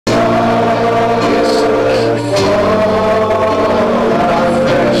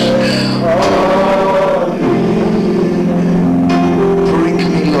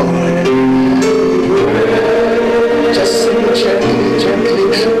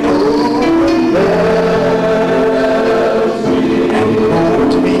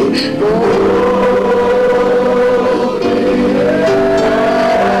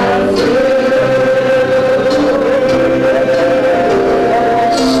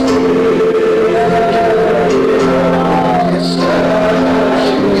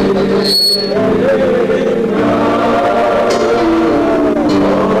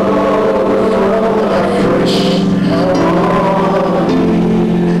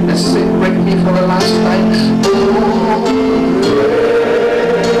the last time.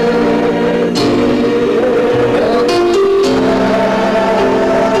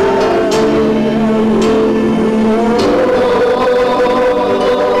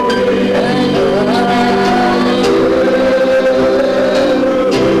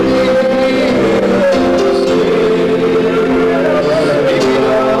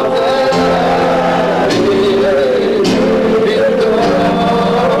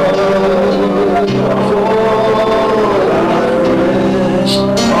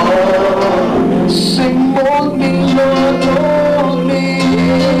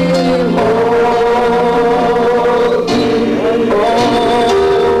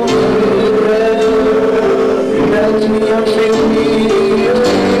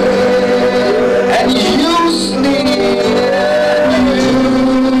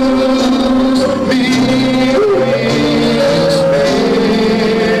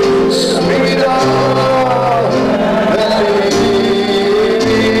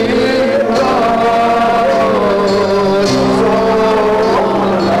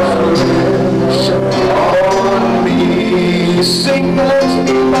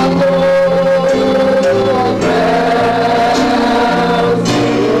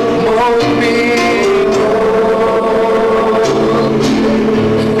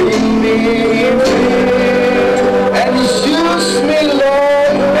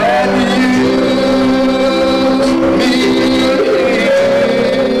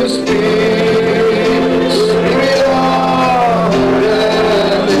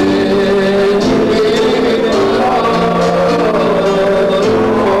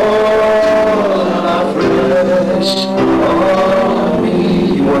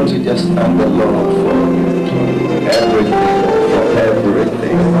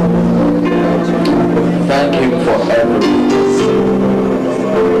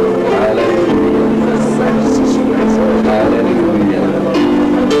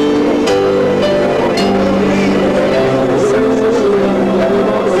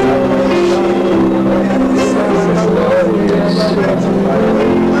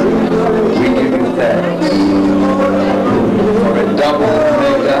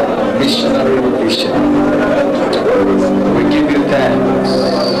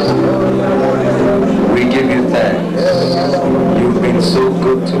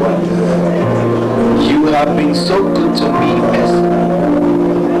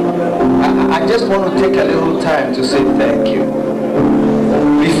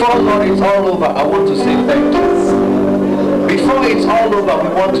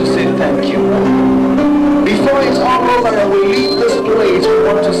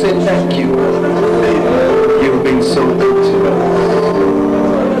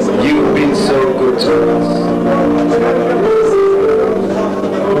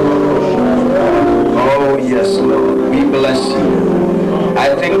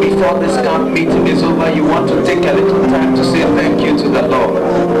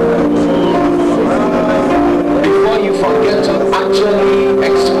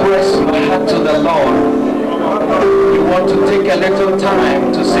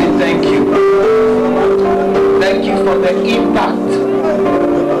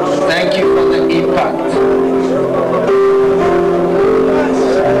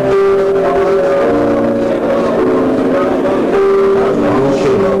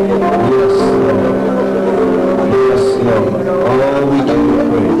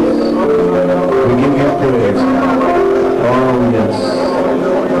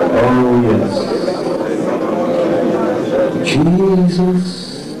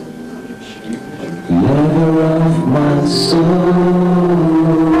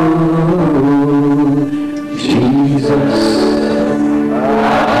 Jesus,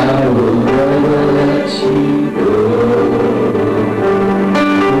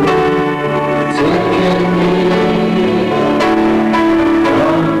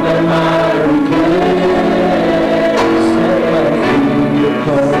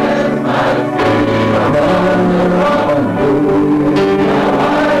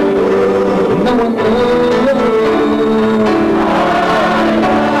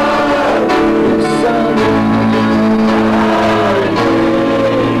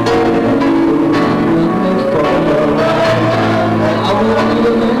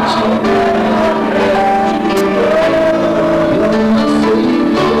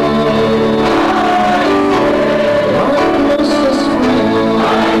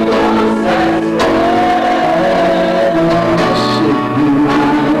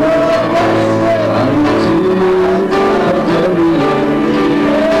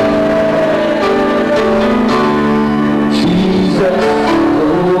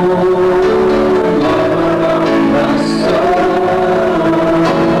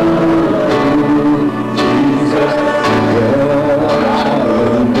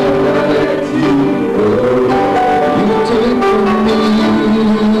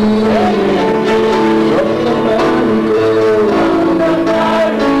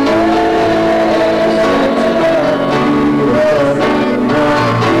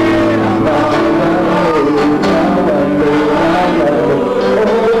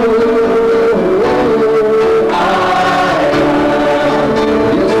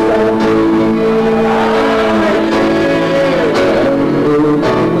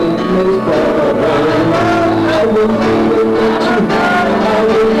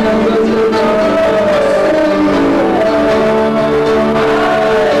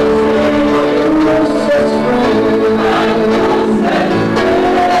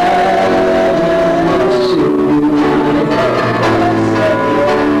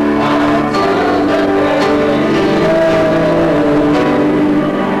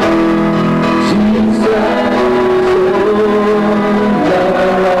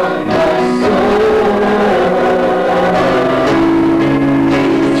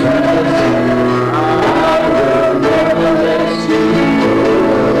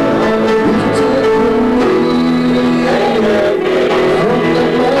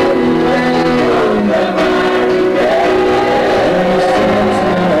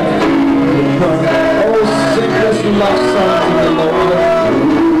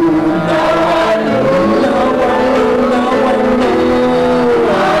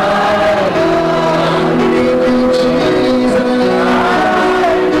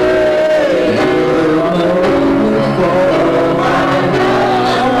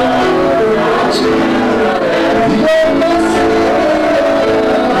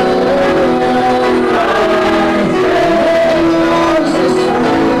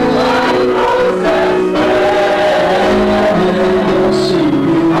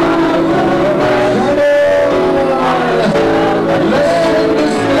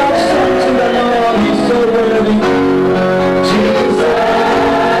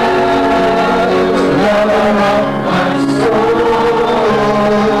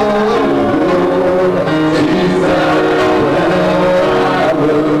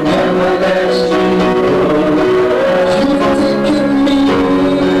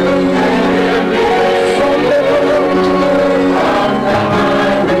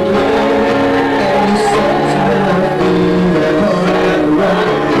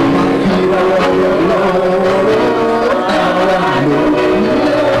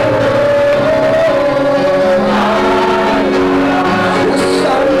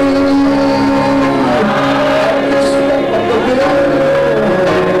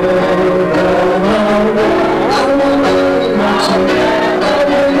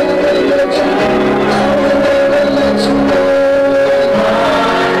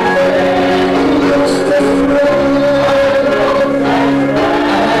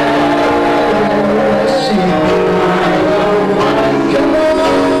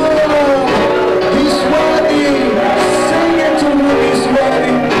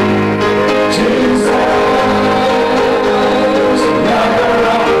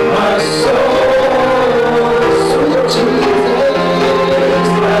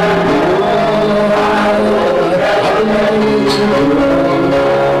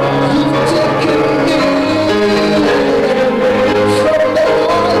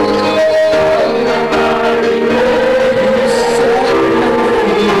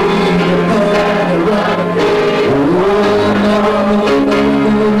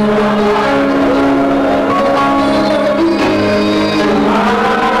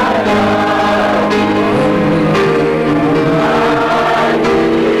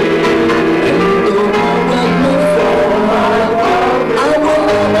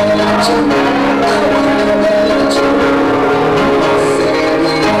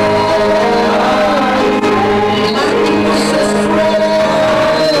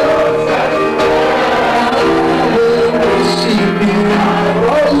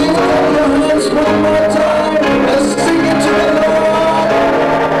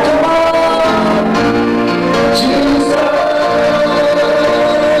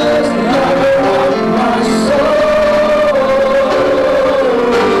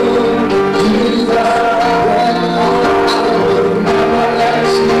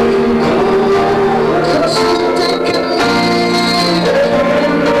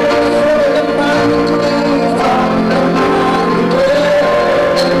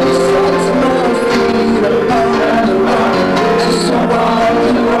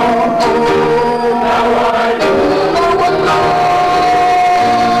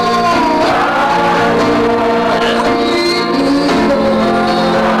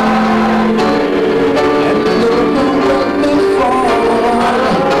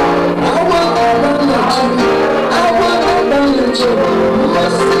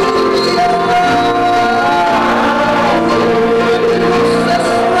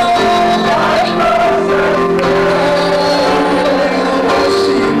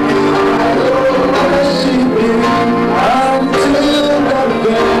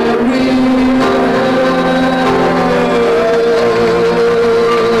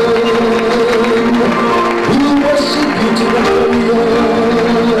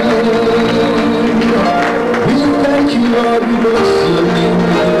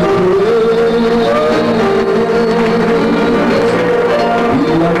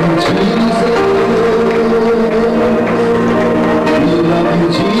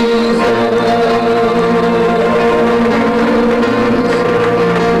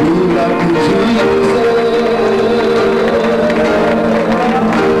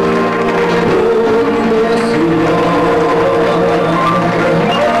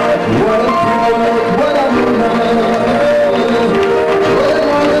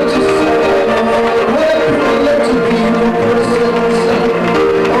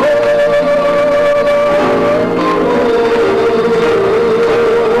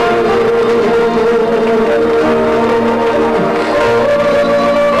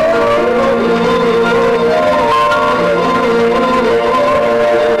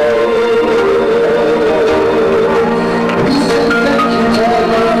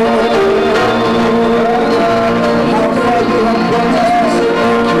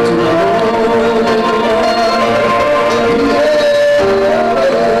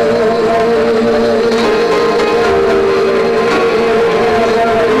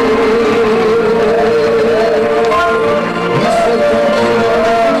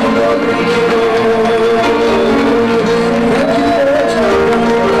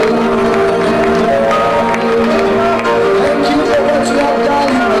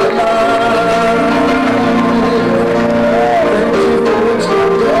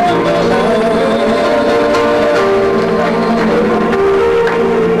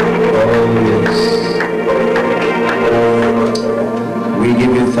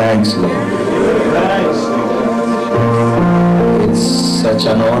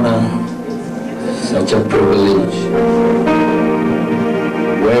 Such an honor, such a privilege.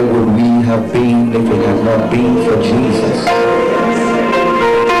 Where would we have been if it had not been for Jesus?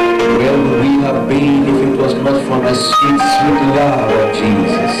 Where would we have been if it was not for the sweet, sweet love of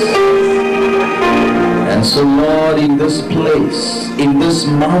Jesus? And so, Lord, in this place, in this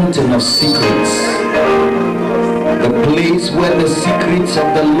mountain of secrets, the place where the secrets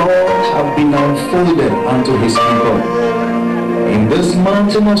of the Lord have been unfolded unto his people, in this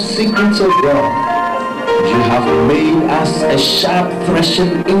mountain of secrets of God, you have made us a sharp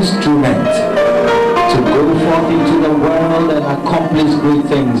threshing instrument to go forth into the world and accomplish great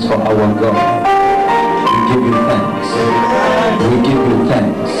things for our God. We give you thanks. We give you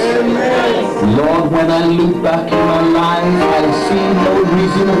thanks. Lord, when I look back in my life, I see no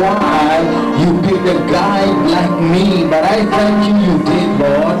reason why you picked a guy like me, but I thank you, you did,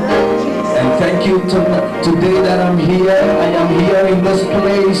 Lord. And thank you today that I'm here. I am here in this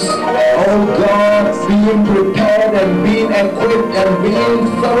place. Oh God, being prepared and being equipped and being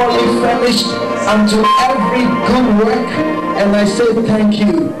thoroughly furnished unto every good work. And I say thank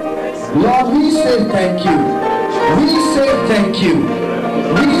you. Lord, we say thank you. We say thank you.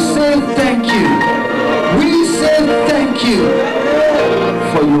 We say thank you. We say thank you.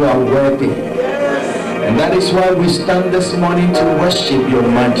 For you are worthy. And that is why we stand this morning to worship your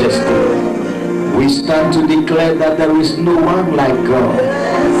majesty. We stand to declare that there is no one like God.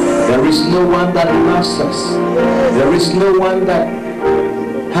 There is no one that loves us. There is no one that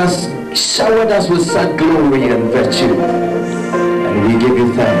has showered us with such glory and virtue. And we give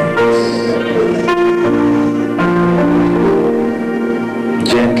you thanks.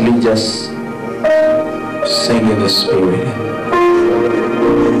 Gently just sing in the Spirit.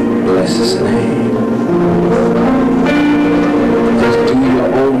 Bless his name. Just do your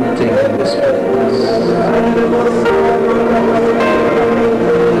own thing in this place.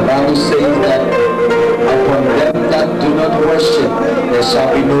 The Bible says that upon them that do not worship, there shall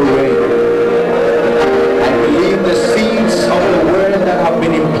be no rain. I believe the seeds of the word that have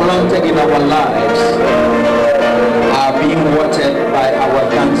been implanted in our lives are being watered by our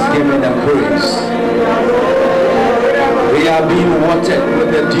thanksgiving and praise. We are being watered with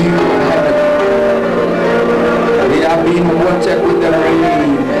the dew of heaven. We are being watered with the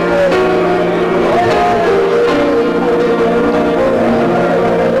rain.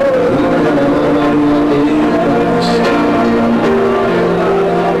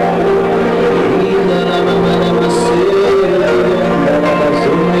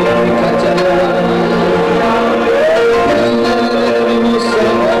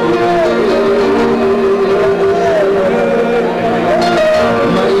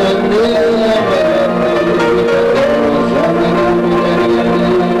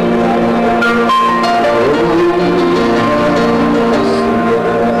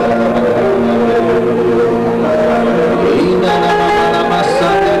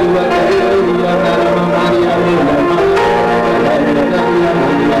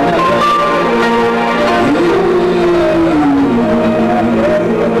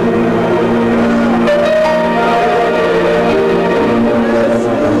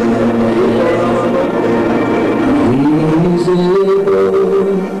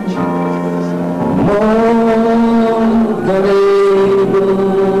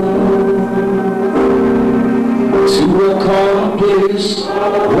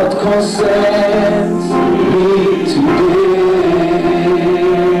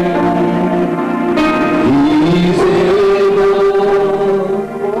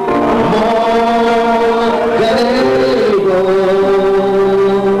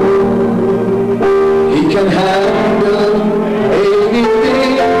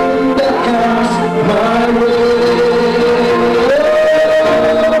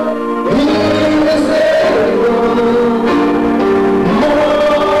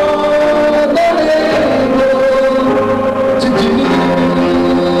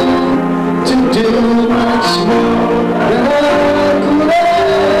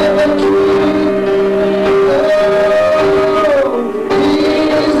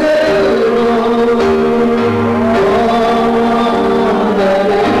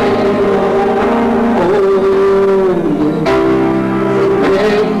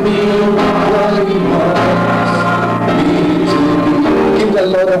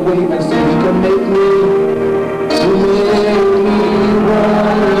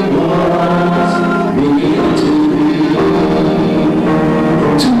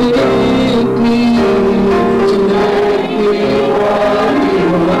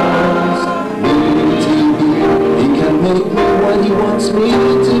 wants me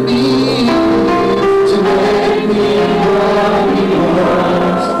to be, to make me what he wants.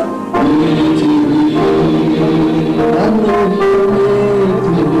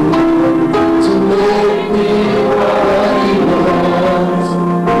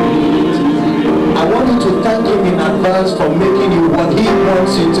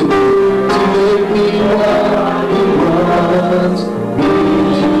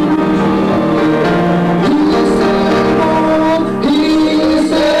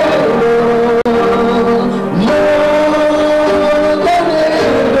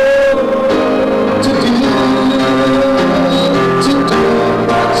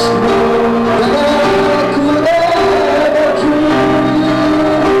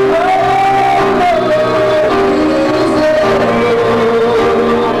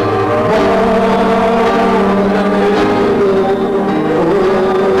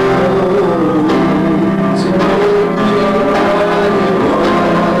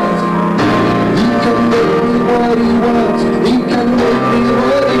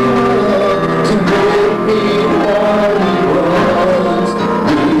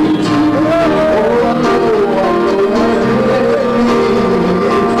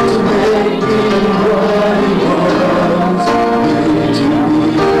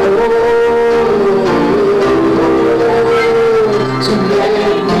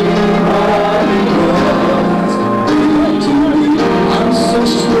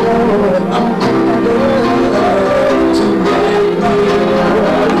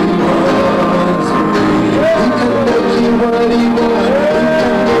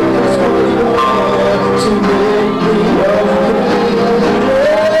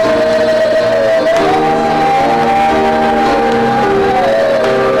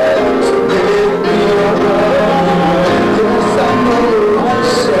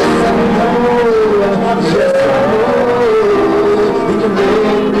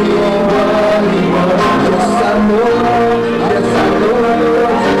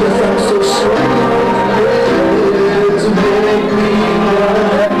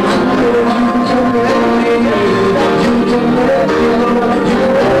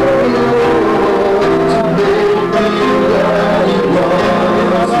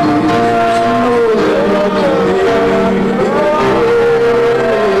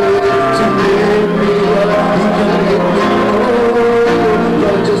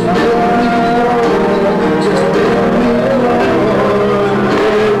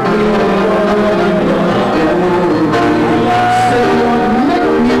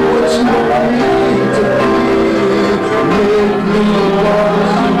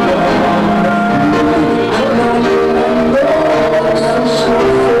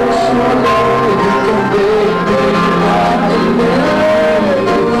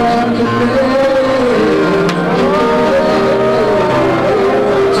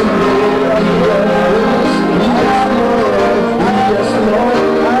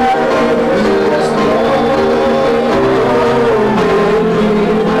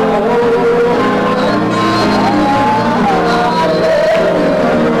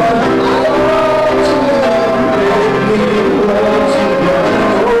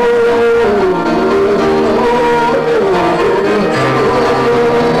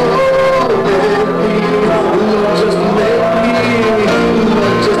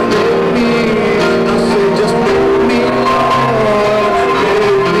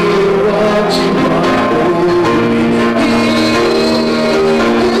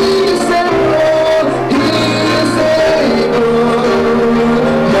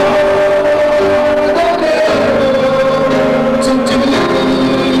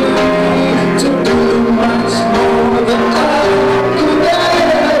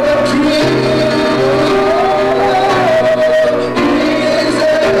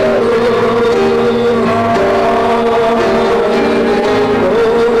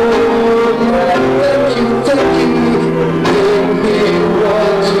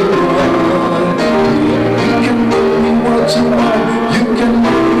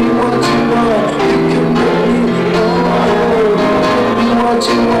 what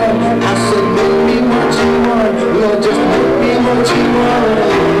you want. I said, make me what you want. Lord, just make me what you want.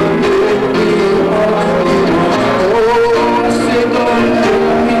 Make me what you want. Oh, I said, Lord, make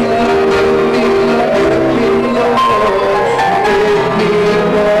me, make me, make me, Lord. Make me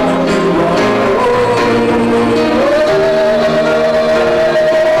what you want.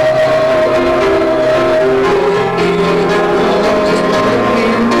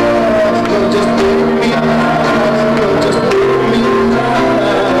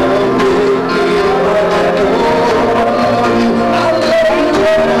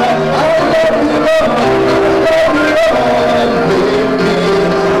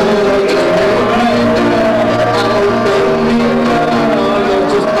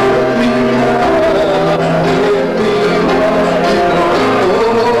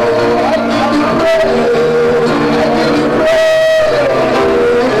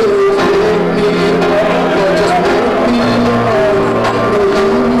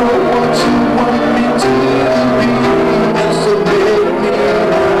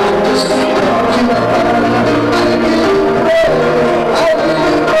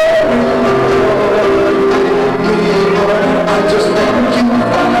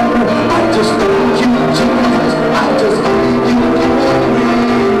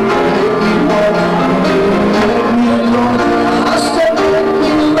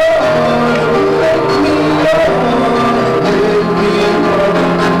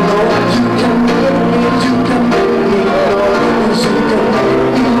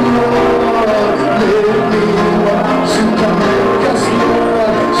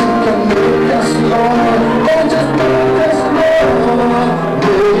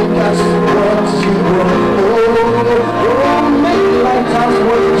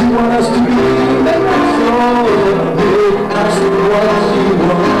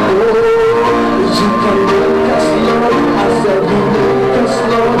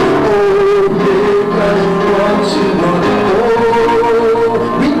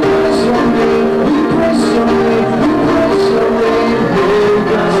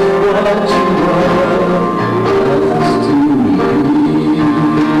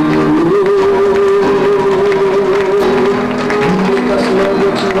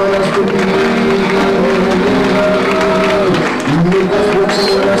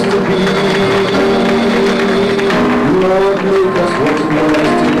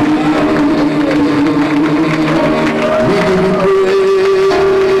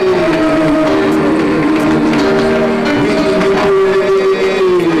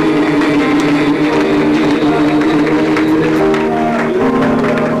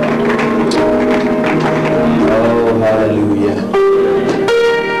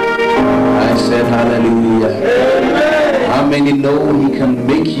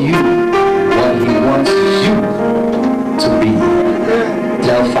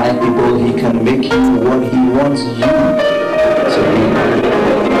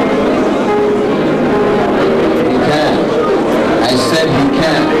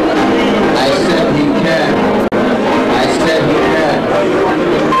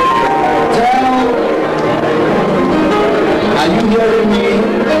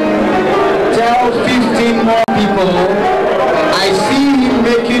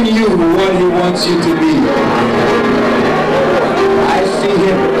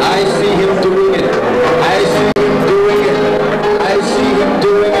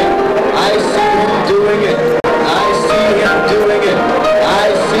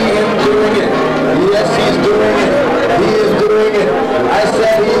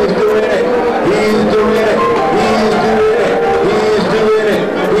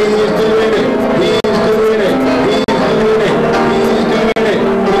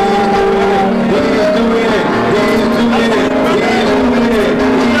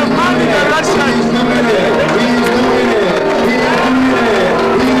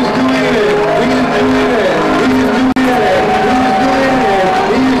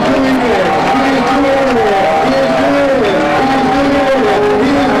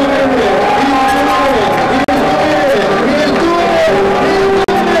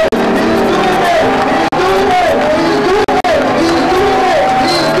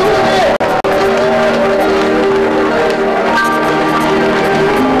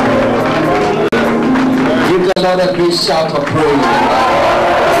 A great shout of praise.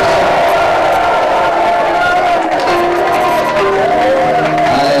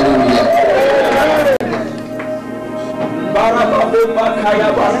 Hallelujah.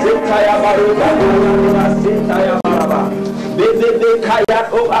 Hallelujah.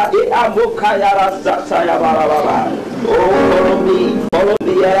 follow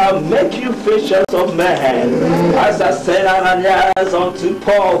me, and I'll make you fishers of men. As I sent Ananias unto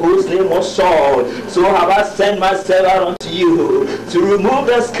Paul, whose name was Saul, so have I sent my servant unto you, to remove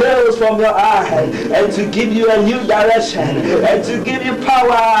the scales from your eye, and to give you a new direction, and to give you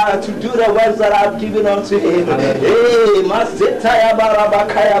power to do the works that I've given unto him. Hey, Masitaya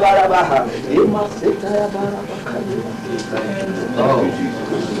Barabakaya Barabaha. Hey, Masitaya Barabakaya. Oh,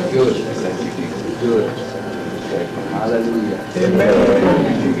 good. Good. Hallelujah. Amen.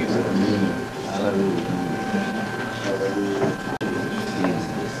 Hallelujah.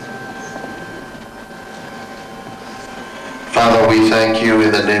 Father, we thank you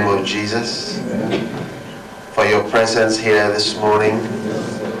in the name of Jesus for your presence here this morning.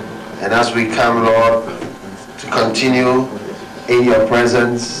 And as we come, Lord, to continue in your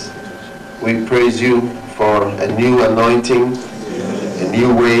presence, we praise you for a new anointing, a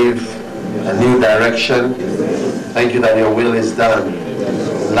new wave, a new direction. Thank you that your will is done.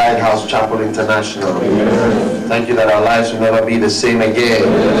 Lighthouse Chapel International. Thank you that our lives will never be the same again.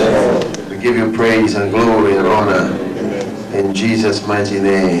 We give you praise and glory and honor. In Jesus' mighty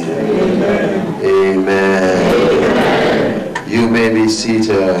name. Amen. You may be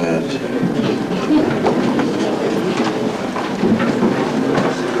seated.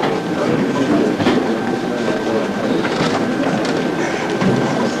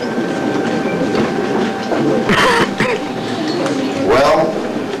 Well,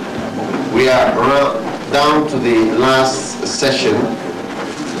 we are down to the last session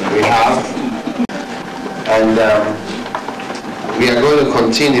we have, and we are going to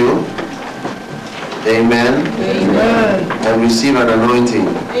continue, amen, amen, and receive an anointing.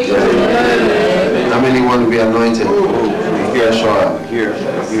 Amen. How many want to be anointed? Here, sure. Here.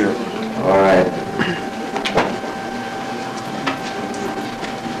 All right.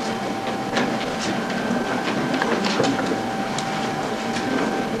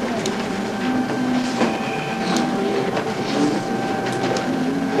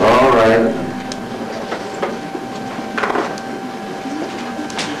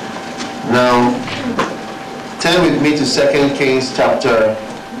 Now, turn with me to 2 Kings chapter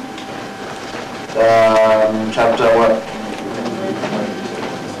what?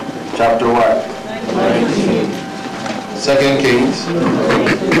 Chapter what? 2 Kings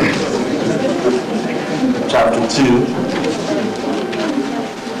chapter 2.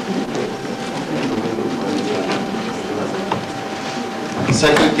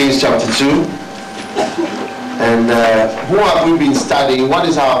 Second Kings chapter 2. And who have we been studying? What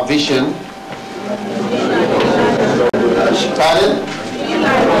is our vision? Pardon?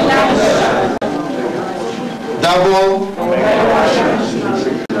 Double.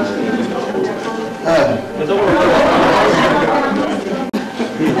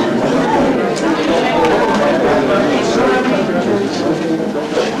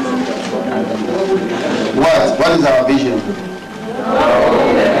 What is our vision?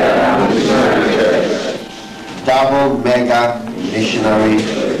 Double mega missionary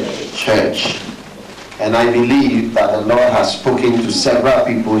church. And I believe that the Lord has spoken to several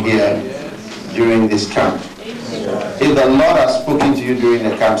people here during this camp. If the Lord has spoken to you during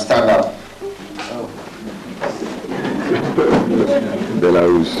the camp, stand up.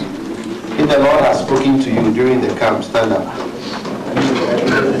 Belarus. If the Lord has spoken to you during the camp, stand up.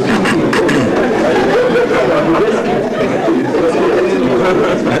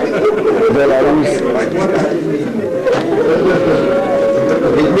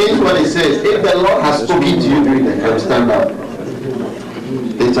 It means what it says. If the Lord has spoken to you during the camp, stand up.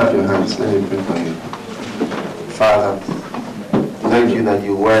 Lift up your hands. Let me pray for you. Father, thank you that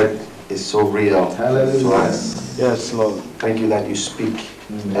your word is so real to us. Yes, Lord. Thank you that you speak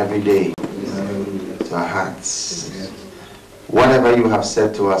every day to our hearts. Whatever you have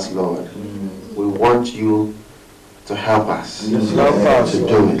said to us, Lord, we want you to help us to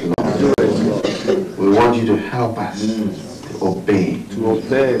do it, Lord. We want you to help us to obey.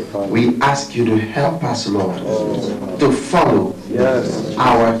 We ask you to help us, Lord, to follow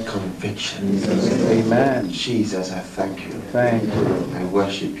our convictions. Amen. Jesus, I thank you. Thank you. I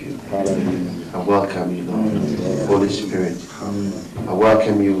worship you. I welcome you, Lord. Holy Spirit, I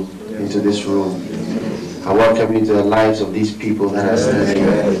welcome you into this room. I welcome you into the lives of these people that are standing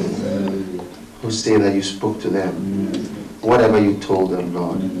here, who say that you spoke to them. Whatever you told them,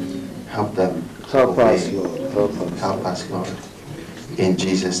 Lord, help them. Help us, Lord. Help us, Lord. In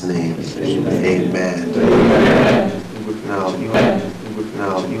Jesus' name, amen. Now,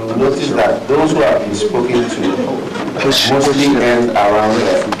 you will notice that those who have been spoken to mostly end around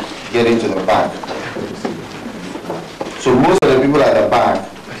getting to the back. So most of the the people at the back,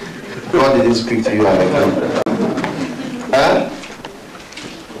 God didn't speak to you at the front. Huh?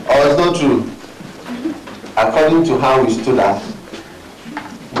 Or it's not true? According to how we stood up.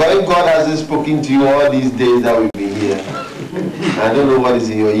 God hasn't spoken to you all these days that we've been here. I don't know what is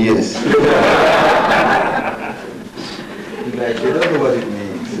in your ears. Like, they don't know what it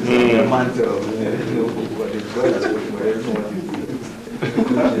means. The mantle. They don't know what it is. God has spoken, but they don't know what it is.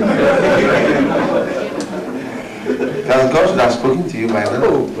 Because God should have spoken to you by now.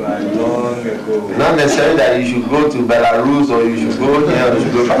 Oh, long ago. Not necessarily that you should go to Belarus or you should go here or you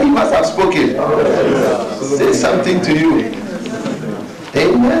should go, but he must have spoken. Say something to you.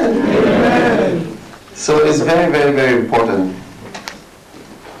 Amen. Amen. So it's very, very, very important.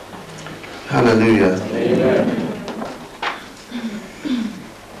 Hallelujah. Amen.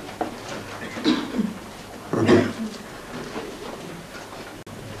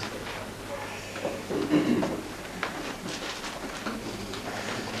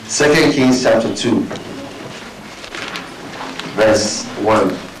 2 Kings chapter 2, verse 1.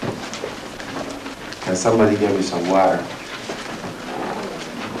 Can somebody give me some water?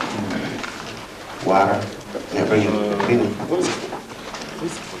 Water? Yeah, bring it.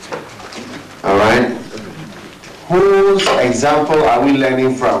 All right. Whose example are we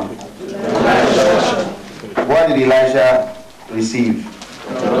learning from? Elijah. What did Elijah receive?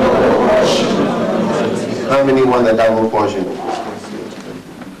 How many won the double portion?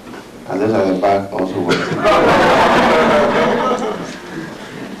 And those at the back also work.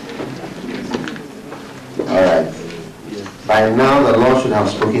 Alright. By now the Lord should have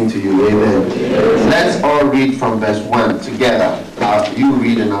spoken to you. Amen. Let's all read from verse 1 together. You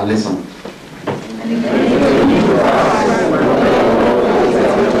read and I'll listen.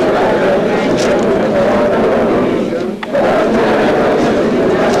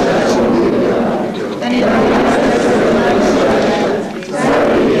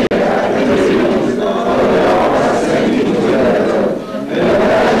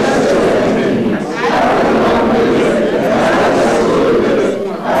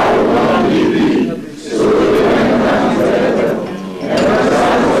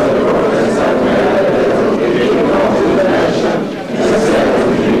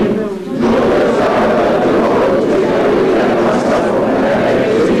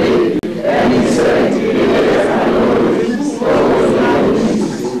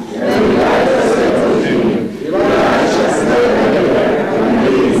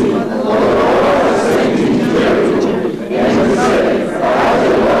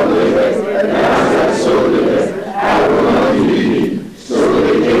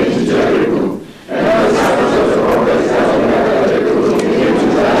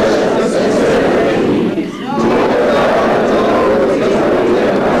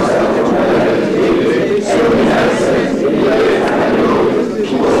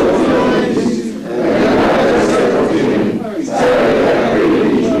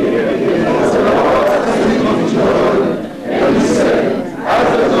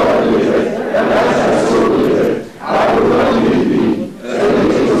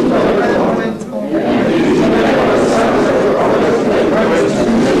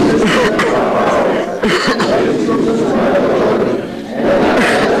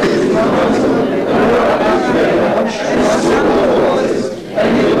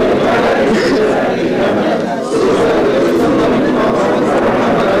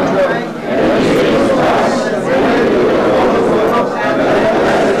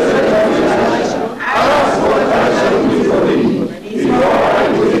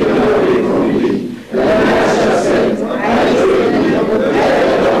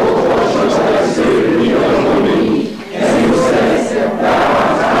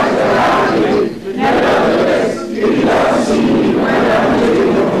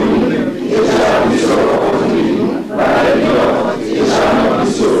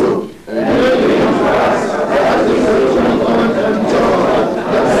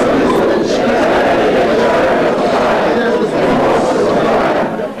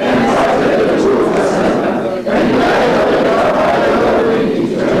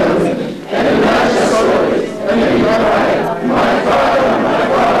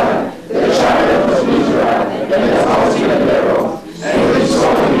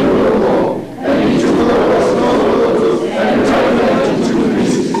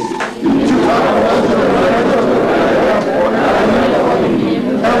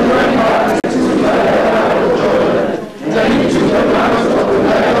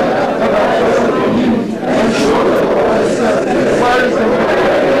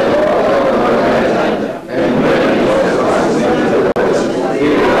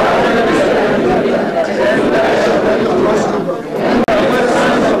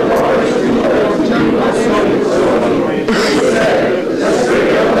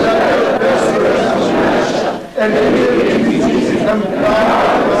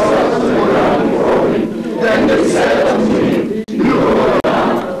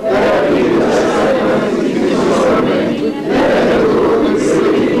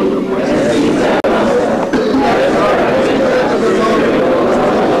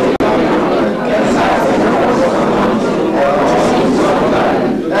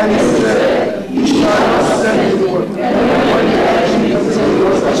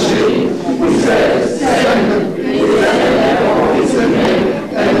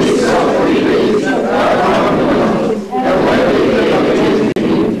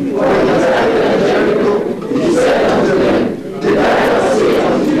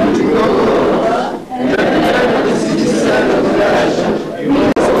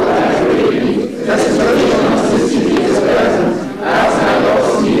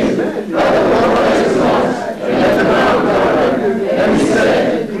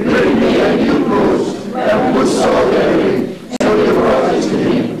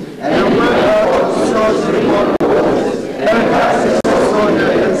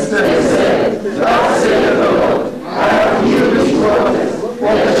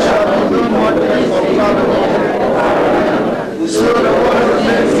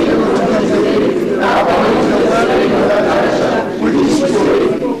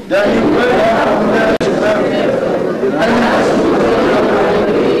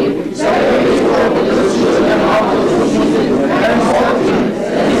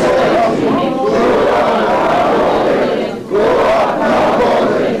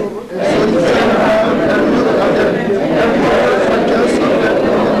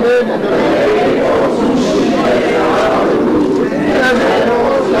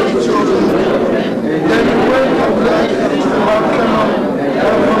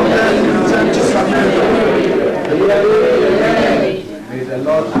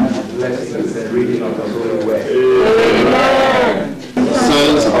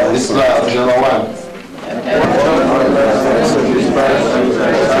 is number 1.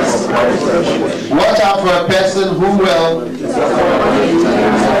 Watch out for a person who will.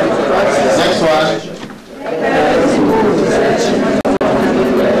 Next one.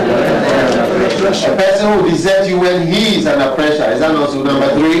 A person who deserts you when he is under pressure. Is that also number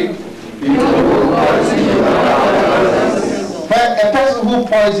 3? But a person who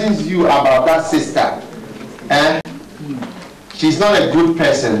poisons you about that sister, she's not a good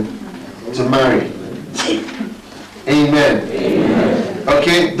person to marry. Amen.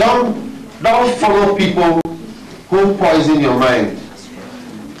 Okay, don't follow people who poison your mind.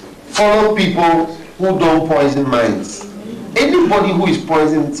 Follow people who don't poison minds. Anybody who is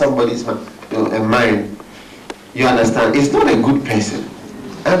poisoning somebody's mind, you understand, is not a good person.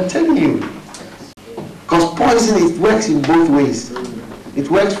 I'm telling you. Because poison, it works in both ways. It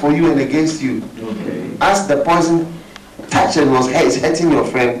works for you and against you. As the poison touched and was hurting your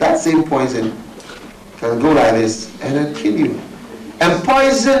friend, that same poison can go like this and then kill you. And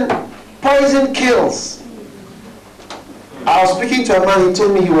poison kills. I was speaking to a man, he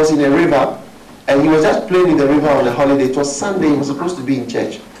told me he was in a river and he was just playing in the river on a holiday. It was Sunday, he was supposed to be in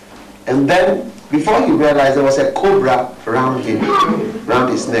church. And then, before he realized, there was a cobra around him,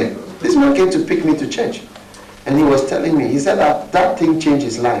 around his neck. This man came to pick me to church. And he was telling me, he said that thing changed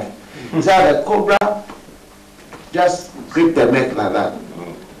his life. He said the cobra just gripped the neck like that.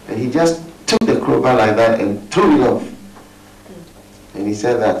 And he just took the cobra like that and threw it off. And he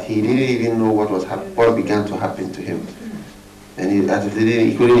said that he didn't even know what began to happen to him. And he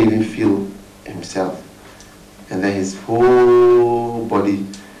couldn't even feel himself. And then his whole body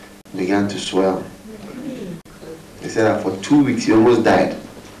began to swell. He said that for 2 weeks he almost died.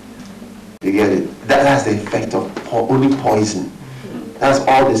 You get it? That's the effect of only poison. That's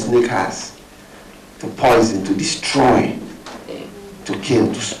all the snake has. To poison, to destroy, to kill,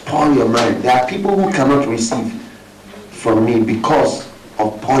 to spoil your mind. There are people who cannot receive from me because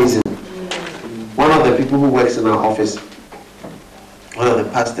of poison. One of the people who works in our office, one of the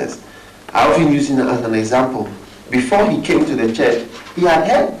pastors, I often use him as an example. Before he came to the church, he had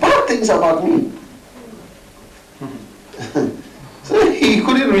heard bad things about me. So he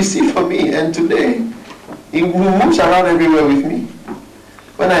couldn't receive from me, and today he moves around everywhere with me.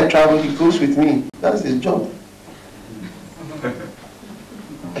 When I travel, he goes with me. That's his job.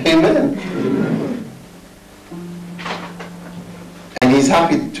 Amen. And he's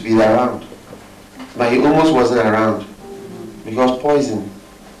happy to be around. But he almost wasn't around because poison.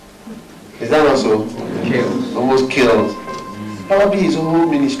 Is that also? Kills. Almost killed. Probably his whole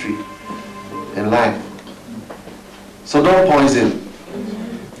ministry and life. So don't poison.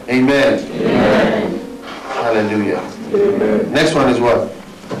 Amen. Amen. Hallelujah. Amen. Next one is what?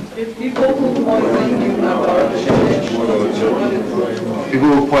 People who poison you about the church. People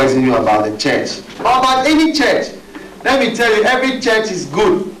who poison you about the church. Or about any church. Let me tell you, every church is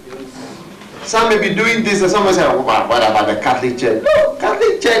good. Some may be doing this, and some may say, oh, what about the Catholic Church? No,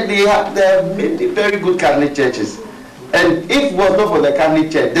 Catholic Church, there are many very good Catholic churches. And if it was not for the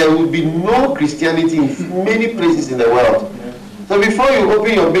Catholic Church, there would be no Christianity in many places in the world. So before you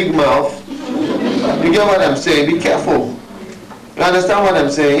open your big mouth, you get what I'm saying? Be careful. You understand what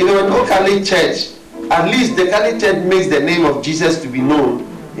I'm saying? You know, no Catholic Church, at least the Catholic Church makes the name of Jesus to be known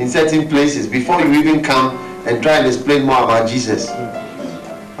in certain places before you even come and try and explain more about Jesus.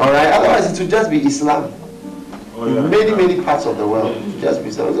 Alright, otherwise it would just be Islam. In many parts of the world. Just be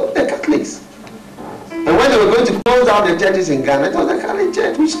Islam. The Catholics. And when they were going to close down the churches in Ghana, it was the Catholic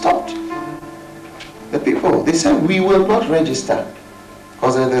Church which stopped. The people, they said, we will not register.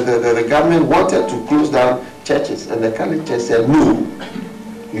 Because the government wanted to close down churches. And the Catholic Church said, no,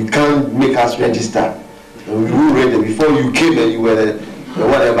 you can't make us register. And we will read it before you came and you were the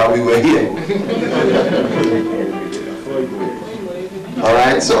whatever, we were here.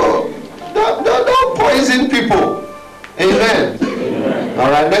 Alright, so don't poison people. Amen.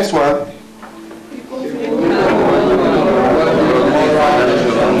 Alright, next one.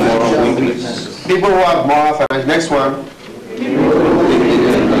 People who have moral financial. Next one.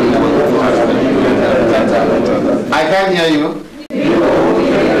 I can't hear you.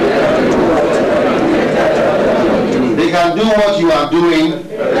 They can do what you are doing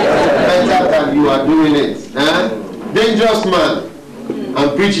better than you are doing it. Dangerous man.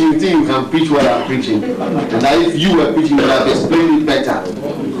 I'm preaching, you think you can preach what I'm preaching. And that if you were preaching, you would have explained it better.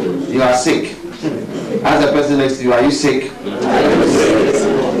 You are sick. Ask the person next to you, are you sick?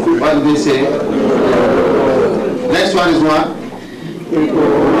 What did they say? Next one is what?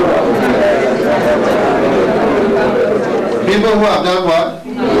 People who have done what?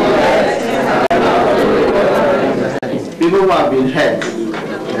 People who have been hurt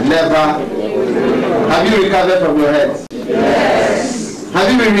and Never. Have you recovered from your heads? Yes. Have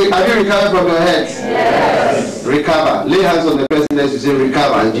you recovered from your heads? Yes. Recover. Lay hands on the person next to you, say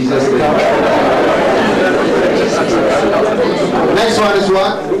recover in Jesus' name. Next one is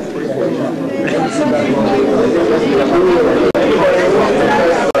what?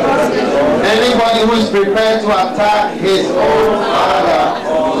 Anybody who is prepared to attack his own father.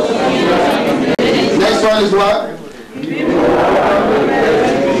 Next one is what?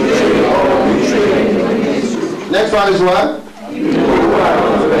 Next one is what?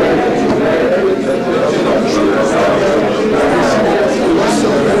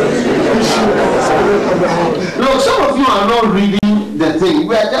 Look, some of you are not reading the thing.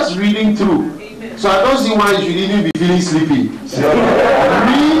 We are just reading through. So I don't see why you should even be feeling sleepy.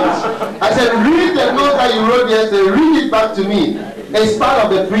 Read. I said, read the note that you wrote yesterday. Read it back to me. It's part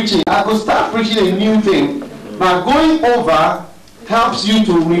of the preaching. I could start preaching a new thing. But going over helps you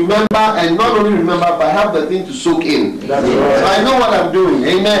to remember, and not only remember, but help the thing to soak in. So I know what I'm doing.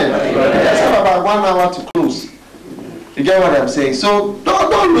 Amen. Let's have about 1 hour to close. You get what I'm saying? So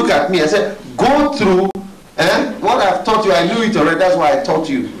don't look at me. I said, go through what I've taught you. I knew it already. That's why I taught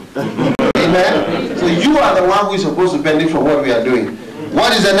you. Amen. So you are the one who is supposed to benefit from what we are doing.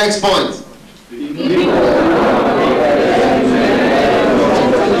 What is the next point?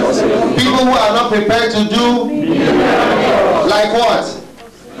 People who are not prepared to do, like what?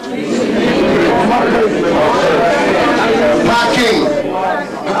 Packing,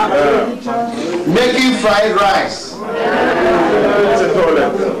 making fried rice,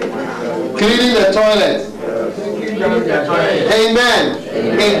 cleaning the toilet. Amen.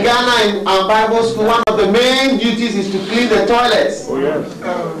 In Ghana, in our Bible school, one of the main duties is to clean the toilets.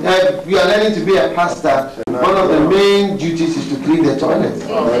 You are learning to be a pastor. One of the main duties is to clean the toilets.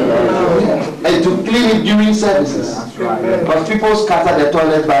 And to clean it during services. Because people scatter the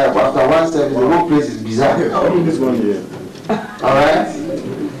toilet by after one service, the whole place is bizarre. Alright?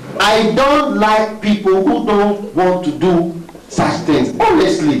 I don't like people who don't want to do such things.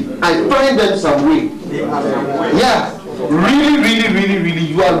 Honestly, I find them some way. Yeah.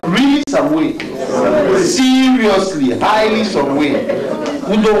 Really, you are really some way. Seriously, highly some way.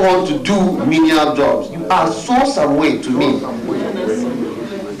 Who don't want to do menial jobs. You are so some way to me.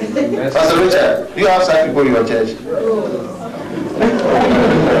 Pastor Richard, do you have such people in your church?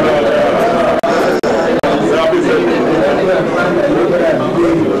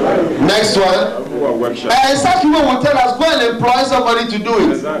 Next one. And such people will tell us, go and employ somebody to do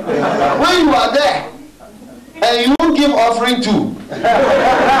it. When you are there, and you won't give offering to, and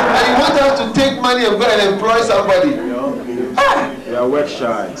you want us to take money and go and employ somebody. You are work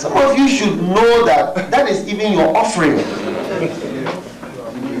shy. Some of you should know that is even your offering.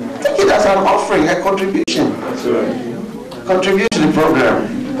 Take it as an offering, a contribution. Contribution program.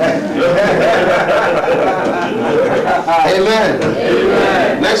 Amen.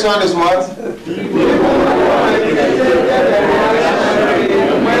 Amen. Next one is what?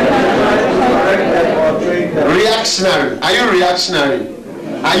 Reactionary. Are you reactionary?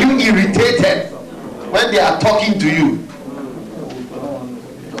 Are you irritated when they are talking to you?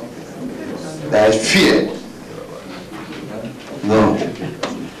 There is fear. No.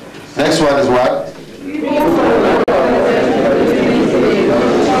 Next one is what?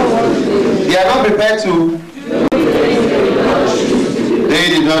 They are not prepared to. They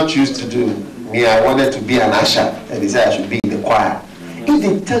did not choose to do. Me, I wanted to be an usher, and they said I should be in the choir. If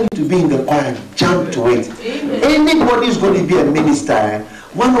they tell you to be in the choir, jump to it. Anybody is going to be a minister.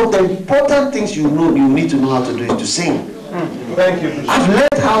 One of the important things you need to know how to do is to sing. Thank you. I've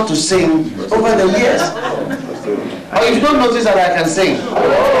learned how to sing over the years. Or if you don't notice that I can sing.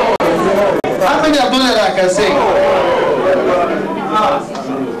 How many have known that I can sing?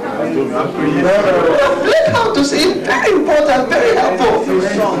 Learn how to sing. Very important, very helpful.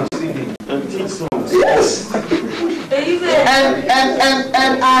 Yes.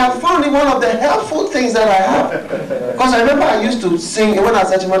 And I have found it one of the helpful things that I have. Because I remember I used to sing when I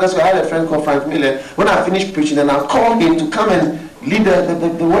was at Mother's School. I had a friend called Frank Miller. When I finished preaching, then I'll call him to come and lead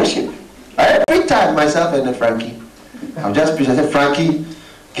the worship. Every time, myself and Frankie, I'll just preach. I said, Frankie,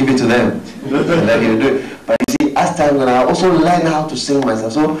 give it to them. And then he'll do it. But you see, as time when I also learn how to sing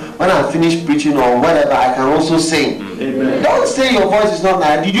myself. So when I finish preaching or whatever, I can also sing. Amen. Don't say your voice is not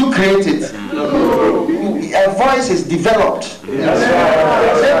nice. Did you create it? No. A voice is developed. Yes.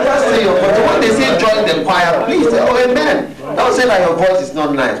 Just say your voice. When they say join the choir, please say, oh amen. Don't say that your voice is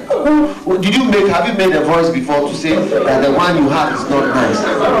not nice. Have you made a voice before to say that the one you have is not nice?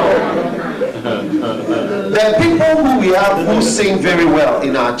 The people who we have who sing very well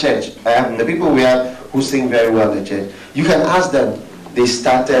in our church, the people we have who sing very well in the church, you can ask them, they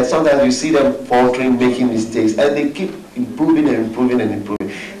started, sometimes you see them faltering, making mistakes, and they keep improving and improving and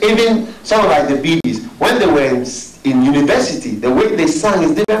improving. Even some like the BBs, when they were in university, the way they sang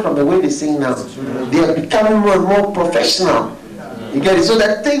is different from the way they sing now. They are becoming more and more professional. You get it? So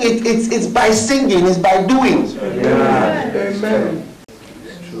that thing, it's by singing, it's by doing. Amen.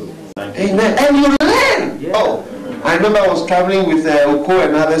 Amen. And you learn. Yeah. Oh, I remember I was traveling with Oko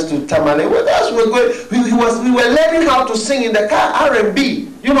and others to Tamale. With us, we were learning how to sing in the car, R&B.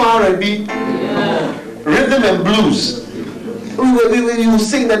 You know R&B? Yeah. Rhythm and blues. You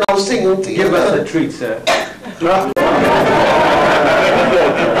sing, then I'll sing. Give us a treat, sir.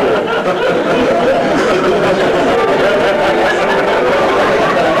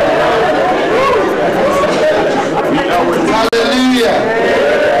 Hallelujah.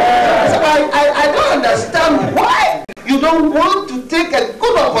 So I don't understand why you don't want to take a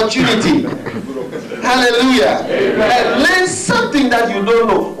good opportunity. Hallelujah. And learn something that you don't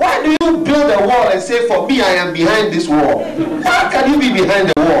know. Why do you build a wall and say, for me, I am behind this wall? How can you be behind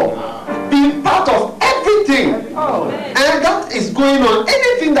the wall? Be part of everything. And that is going on.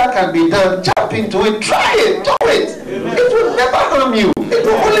 Anything that can be done, jump into it, try it, do it. It will never harm you. It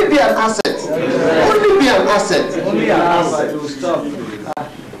will only be an asset. Only be an asset. Only an asset will stop.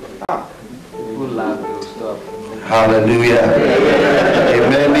 Good luck will stop. Hallelujah.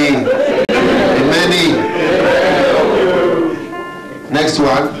 Amen. Amen. Next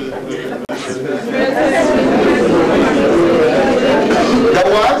one. The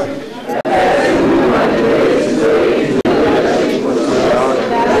what?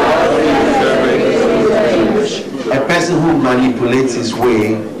 A person who manipulates his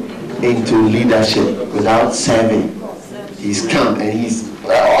way into leadership without serving. He's come and he's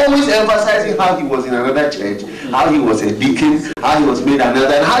always emphasizing how he was in another church, how he was a deacon, how he was made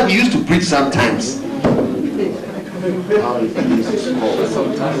another, and how he used to preach sometimes.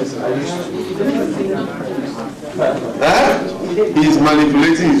 He's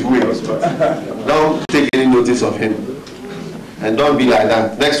manipulating his way. Don't take any notice of him. And don't be like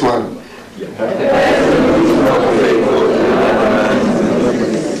that. Next one.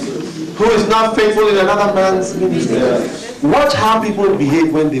 Who is not faithful in another man's ministry? Watch how people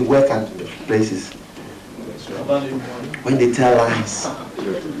behave when they work at places. When they tell lies.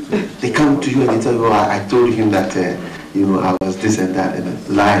 They come to you and they tell you, oh, I told him that I was this and that, and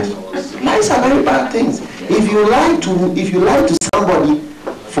lies. Lies are very bad things. If you lie to somebody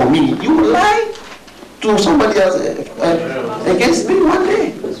for me, you will lie to somebody else against me one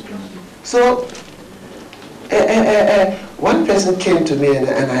day. So one person came to me and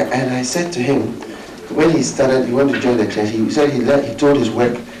I said to him, when he wanted to join the church, he said he told his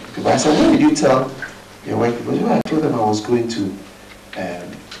work people. I said, when did you tell your work people? Well, I told them I was going to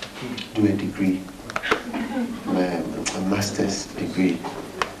do a degree, a master's degree,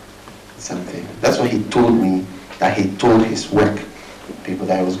 something. That's what he told me, that he told his work people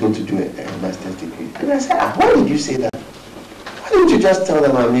that I was going to do a master's degree. And I said, why did you say that? Why didn't you just tell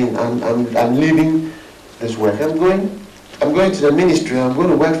them, I'm leaving this work. I'm going to the ministry. I'm going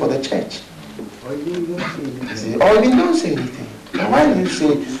to work for the church. He said, oh, you don't say anything. Why do you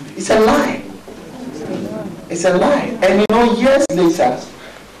say? It's a lie. It's a lie. And years later,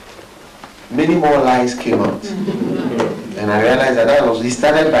 many more lies came out. And I realized that he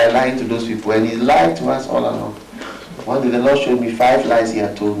started by lying to those people, and he lied to us all along. One day the Lord showed me 5 lies he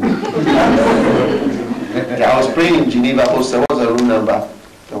had told me. I was praying in Geneva. What's the room number?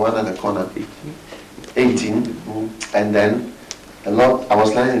 The one at the corner. 18. And then the Lord, I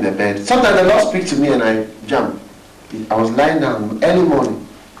was lying in the bed. Sometimes the Lord speaks to me and I jump. I was lying down early morning.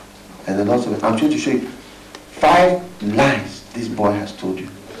 And the Lord said, I'm trying to show you 5 lies this boy has told you.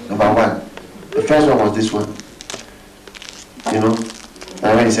 Number 1. The first one was this one. And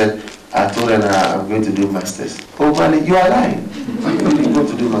when he said, I told him I'm going to do masters. Oh, man, you are lying. Why are you going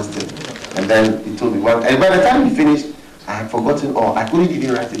to do masters? And then he told me one. And by the time he finished, I had forgotten all. I couldn't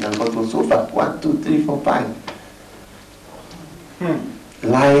even write it down. But it was so far. 1, 2, 3, 4, 5.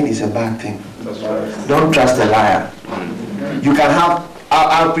 Lying is a bad thing. Don't trust a liar. You can have.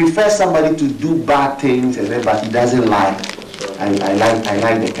 I prefer somebody to do bad things but he doesn't lie. I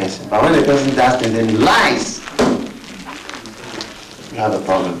like the person. But when the person does things and he lies, you have a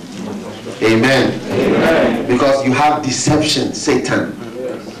problem. Amen. Amen. Because you have deception, Satan,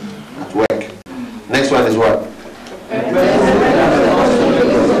 at work. Next one is what?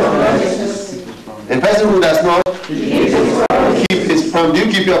 A person who does not keep his promise. Do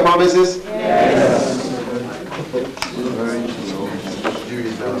you keep your promises? Yes.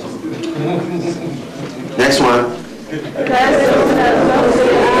 Next one. A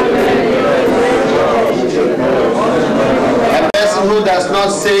person who does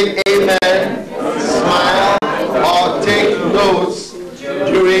not say amen, smile, or take notes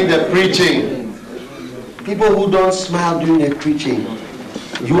during the preaching. People who don't smile during the preaching,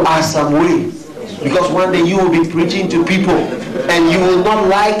 you are some way. Because one day you will be preaching to people and you will not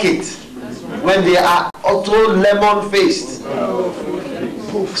like it when they are also lemon-faced,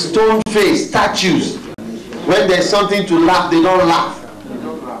 stone-faced statues. When there's something to laugh, they don't laugh.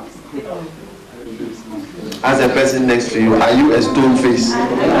 Ask the person next to you, are you a stone-faced?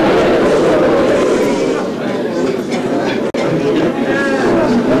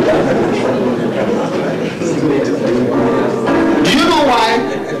 Do you know why?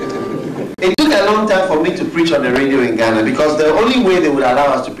 It took a long time for me to preach on the radio in Ghana, because the only way they would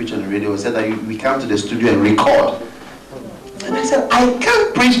allow us to preach on the radio was that we come to the studio and record. And I said, I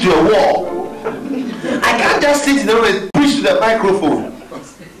can't preach to a wall. I can't just sit there and preach to the microphone.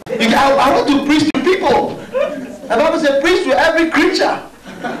 I want to preach to people. The Bible said, preach to every creature.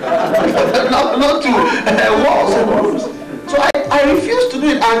 not to walls. So I refused to do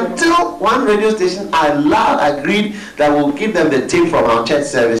it until one radio station agreed that we'll give them the tape from our church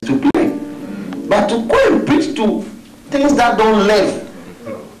service to play. But to go and preach to things that don't live,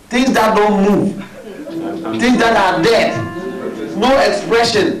 things that don't move, things that are dead, no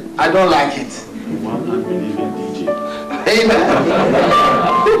expression, I don't like it. Amen.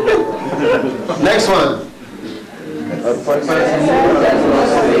 Next one.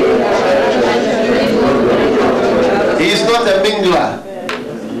 He is not a mingler.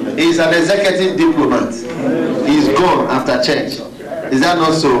 He is an executive diplomat. He is gone after church. Is that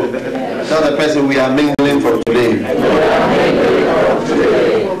not so? Tell the person we are mingling from today.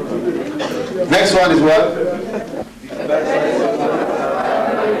 Next one is what?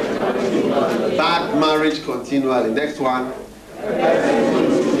 Bad marriage continually. Next one.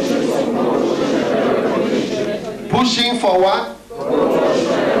 Pushing for what?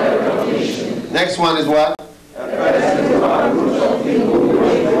 Next one is what?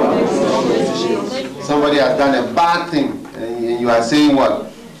 Somebody has done a bad thing and you are saying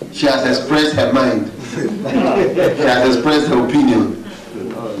what? She has expressed her mind. She has expressed her opinion.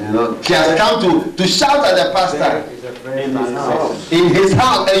 You know, she has come to shout at the pastor in his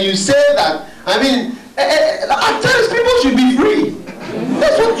house, and you say that. I mean, at times people should be free.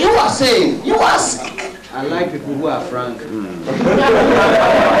 That's what you are saying. You are sick. I like people who are frank.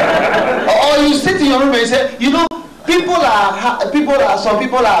 Or you sit in your room and say, you know, some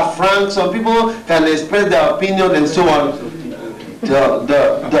people are frank, some people can express their opinion and so on.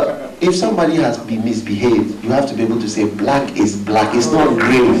 If somebody has been misbehaved, you have to be able to say black is black, it's not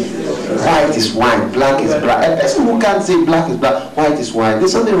gray. White is white, black is black. A person who can't say black is black, white is white,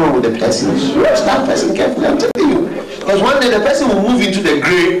 there's something wrong with the person. Watch that person carefully, I'm telling you. Because one day the person will move into the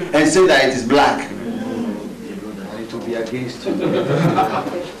gray and say that it is black. It will be against you.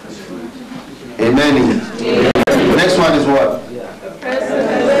 Amen. Next one is what?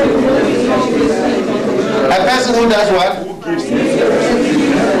 A person who does what?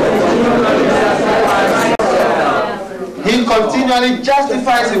 He continually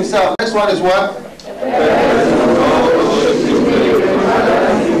justifies himself. Next one is what?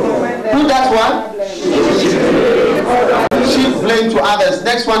 Who does what? She blame to others.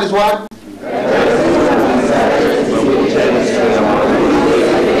 Next one is what?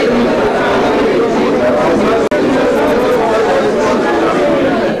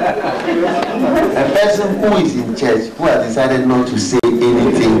 A person who is in church, who has decided not to say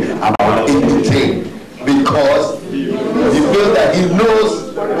anything about anything because he feels that he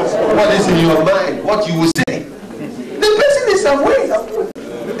knows what is in your mind, what you will say. The person is some way.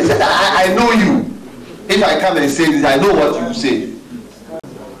 He said, I know you. If I come and say this, I know what you will say.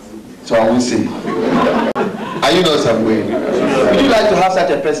 So I won't say. Are you not some way? Would you like to have such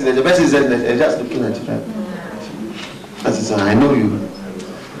a person? The person is just looking at you. I said, I know you.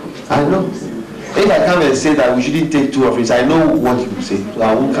 I know. If I come and say that we shouldn't take two offerings, I know what you will say. So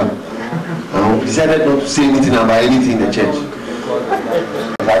I won't come. I decided not to say anything about anything in the church.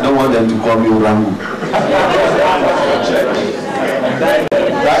 I don't want them to call me Orangu.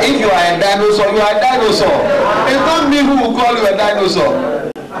 But if you are a dinosaur, you are a dinosaur. It's not me who will call you a dinosaur.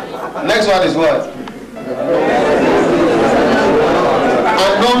 Next one is what?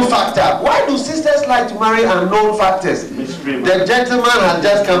 Unknown factor. Why do sisters like to marry unknown factors? The gentleman has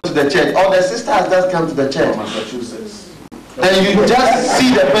just come to the church, or the sister has just come to the church. And you just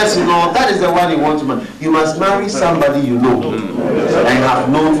see the person, oh, that is the one you want to marry. You must marry somebody you know and have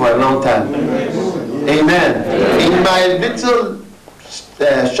known for a long time. Amen. In my little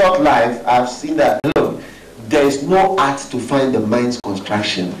short life, I've seen that, look, there is no art to find the mind's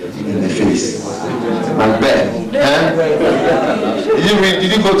construction in the face. Macbeth. Huh?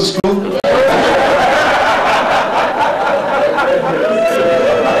 Did you go to school?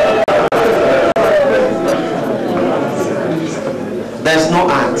 There's no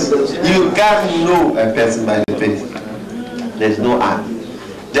art. You can't know a person by the face. There's no art.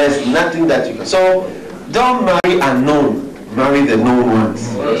 There's nothing that you can. So don't marry unknown. Marry the known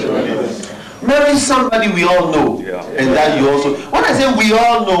ones. Marry somebody we all know. And that you also. When I say we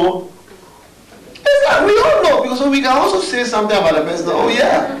all know, it's like we all know, because we can also say something about a person. Oh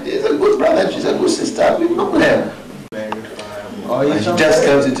yeah, he's a good brother, she's a good sister. We know them. And she just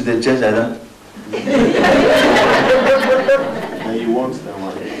comes into the church like that. And you want that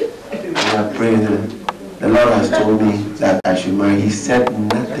one. I pray that the Lord has told me that I should marry. He said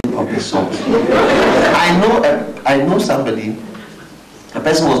nothing of the sort. I know somebody. A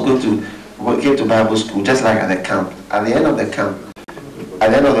person was came to Bible school, just like at the camp. At the end of the camp,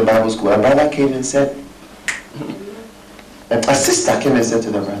 at the end of the Bible school, a brother came and said, a sister came and said to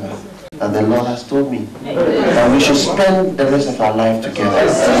the brother, and the Lord has told me that we should spend the rest of our life together.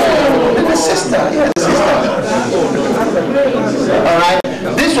 And the sister, yes, sister. All right.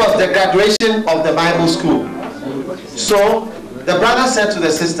 This was the graduation of the Bible school. So the brother said to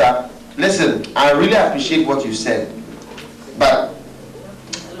the sister, listen, I really appreciate what you said, but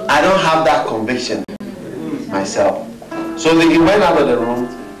I don't have that conviction myself. So he went out of the room,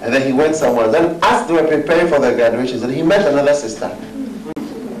 and then he went somewhere. Then as they were preparing for the graduation, then he met another sister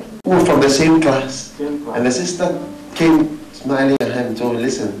who was from the same class. And the sister came smiling at him and told him,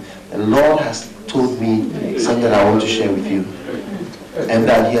 listen, the Lord has told me something I want to share with you. And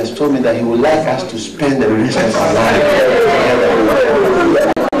that he has told me that he would like us to spend the rest of our life together.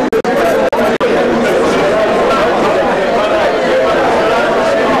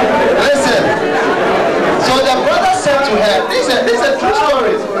 Listen, so the brother said to her, this is a true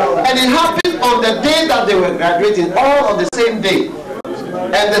story. And it happened on the day that they were graduating, all on the same day.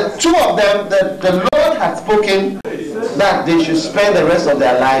 And the two of them, the Lord had spoken that they should spend the rest of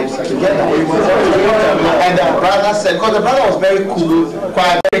their lives together. And the brother said, because the brother was very cool,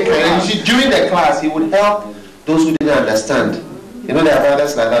 quite very kind, and during the class he would help those who didn't understand. You know, there are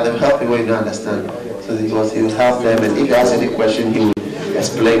brothers like that, they will help people who don't understand. So he would help them, and if you ask any question, he would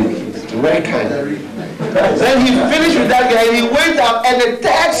explain. It's very kind. Then he finished with that guy, and he went out, and the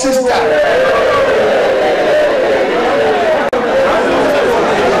third sister,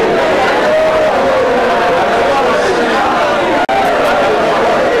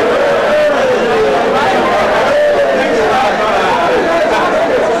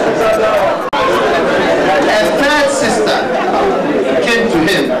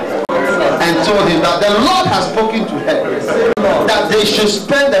 the Lord has spoken to her that they should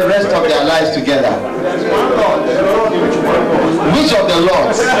spend the rest of their lives together. Which of the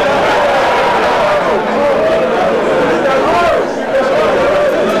Lords?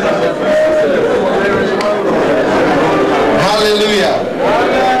 Hallelujah.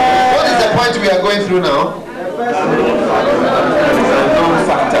 What is the point we are going through now?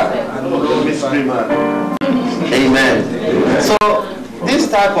 Factor. Amen. So this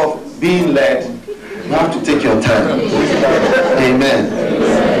type of being led, you have to take your time. Amen.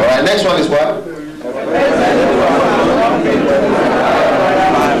 Alright, next one is what?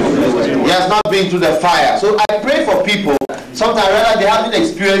 He has not been through the fire. So I pray for people, sometimes rather they haven't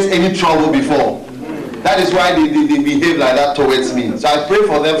experienced any trouble before. That is why they behave like that towards me. So I pray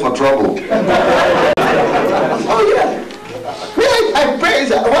for them for trouble. Oh yeah. I pray,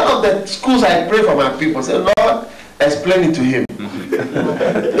 one of the schools I pray for my people, say, Lord, explain it to him.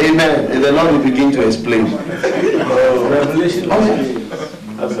 Amen. And the Lord will begin to explain. Revelation.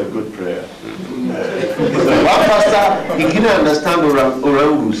 That's a good prayer. One pastor, he didn't understand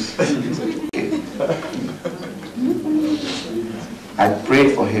orangus. I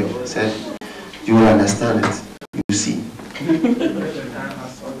prayed for him. I said, you will understand it. You see.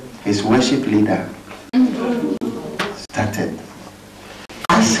 His worship leader started.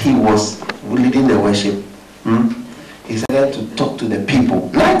 As he was leading the worship, he started to talk to the people.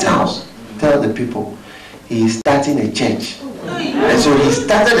 Lighthouse, tell the people, he is starting a church. And so he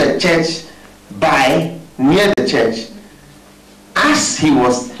started a church near the church as he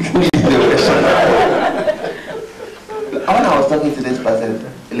was leading the worship. When I was talking to this person,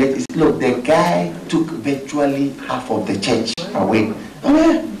 he said, look, the guy took virtually half of the church away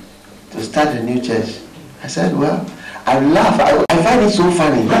to start a new church. I said, well, I laugh. I find it so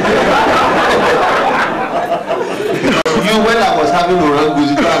funny. When I was having orangus,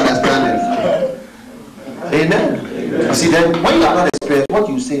 you don't understand it. Amen. You see, then when you are not experienced, what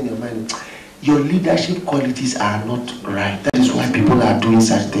you say in your mind, your leadership qualities are not right. That is why people are doing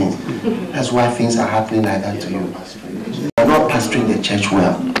such things. That's why things are happening like that to you. You are not pastoring the church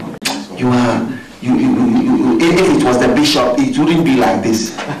well. You are, if it was the bishop, it wouldn't be like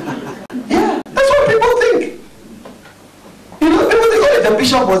this. Yeah, that's what people think. People think, oh, if the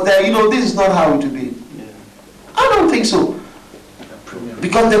bishop was there, this is not how it would be. I don't think so.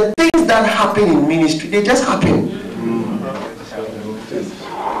 Because the things that happen in ministry, they just happen.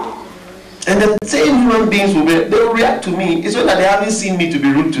 And the same human beings they'll react to me. It's not that they haven't seen me to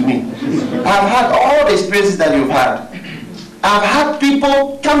be rude to me. I've had all the experiences that you've had. I've had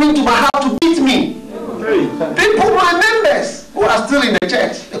people coming to my house to beat me. People, my members, who are still in the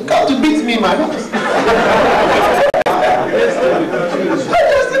church, they come to beat me in my house.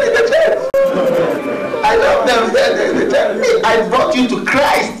 They're still in the church. I love them. They tell me, I brought you to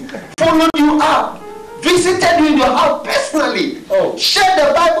Christ, followed you up, visited you in your house personally, shared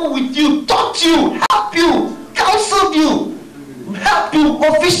the Bible with you, taught you, helped you, counseled you, helped you,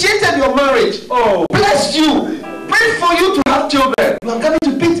 officiated your marriage, blessed you, prayed for you to have children. You are coming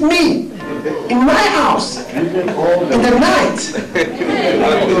to beat me in my house in the night.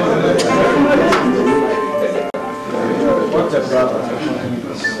 What a brother.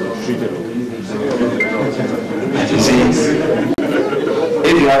 You see,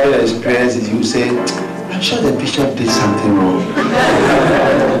 if you have an experience, you say, I'm sure the bishop did something wrong.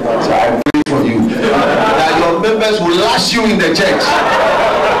 So I pray for you that your members will lash you in the church.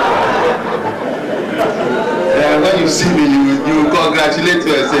 When you see me, you will congratulate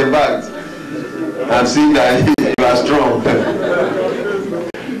you and say, "But I'm seeing that you are strong."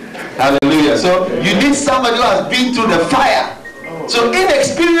 Hallelujah. So you need somebody who has been through the fire. So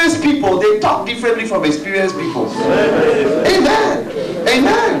inexperienced people, they talk differently from experienced people. Amen.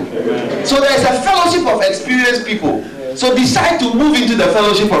 Amen. So there is a fellowship of experienced people. So decide to move into the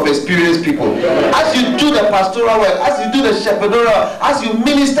fellowship of experienced people. As you do the pastoral work, as you do the shepherdora, as you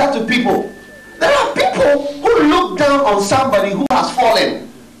minister to people, there are people who look down on somebody who has fallen.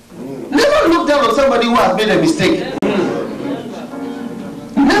 Never look down on somebody who has made a mistake.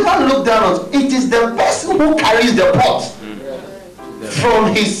 Never look down on. It is the person who carries the pot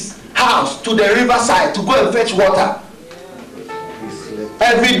from his house to the riverside to go and fetch water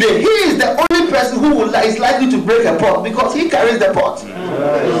every day. He is the only person who is likely to break a pot because he carries the pot.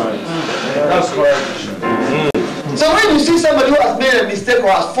 That's correct. So when you see somebody who has made a mistake or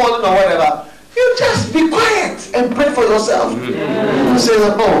has fallen or whatever, you just be quiet and pray for yourself. You say,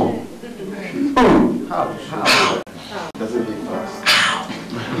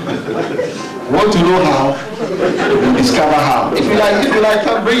 want to know how? You discover how. If you like,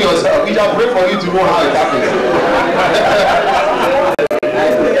 come bring yourself. We shall pray for you to know how it happens.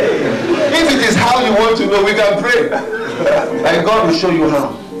 If it is how you want to know, we can pray. And God will show you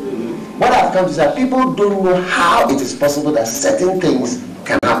how. What I've come to say, people don't know how it is possible that certain things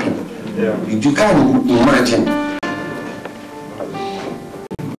can happen. You can't imagine.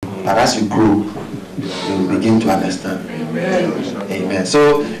 But as you grow, you will begin to understand. Amen.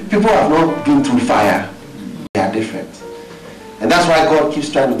 So people have not been through fire. They are different. And that's why God keeps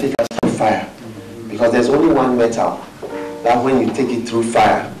trying to take us through fire. Because there's only one metal that when you take it through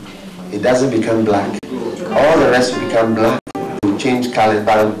fire, it doesn't become black. All the rest will become black. It will change color.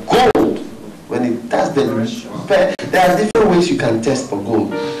 But gold, when it does there are different ways you can test for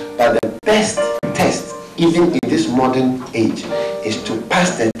gold. But the best test, even in this modern age, is to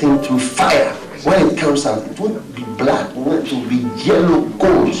pass the thing through fire. When it comes out, it won't be black, it will be yellow,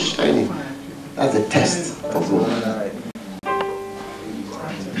 gold, shining. That's the test for gold.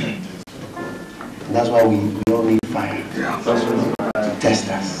 And that's why we all need fire to test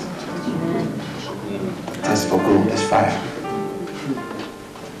us. The test for gold is fire.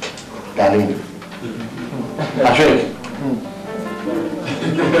 Darling. Patrick.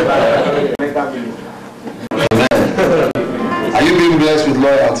 Amen. Are you being blessed with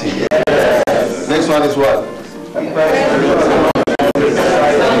loyalty? Yes. Next one is what?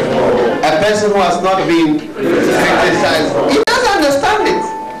 A person who has not been criticized. He doesn't understand it.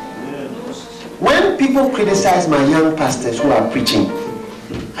 When people criticize my young pastors who are preaching,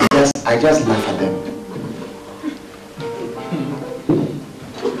 I just laugh at them.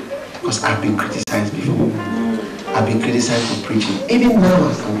 Because I've been criticized before. I've been criticized for preaching. Even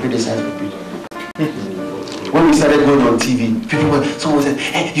now, I'm criticized for preaching. When we started going on TV, someone said,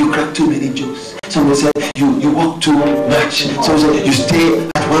 hey, you crack too many jokes. Someone said, you walk too much. Someone said, you stay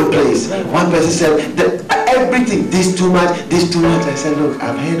at one place. One person said, everything, this too much, this too much. I said, look,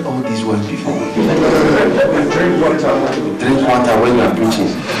 I've heard all these words before. Drink water. Drink water when you are preaching.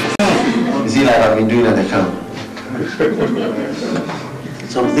 Is it like I've been doing at the camp?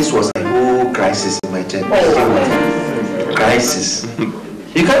 So this was a whole crisis in my church. Crisis.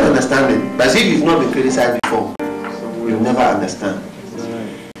 You can't understand it. But if you've not been criticized before, you'll never understand.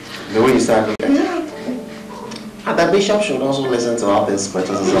 The way you start looking, yeah. And the bishop should also listen to all these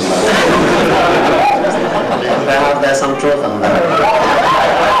questions and stuff like that. There's some truth on that.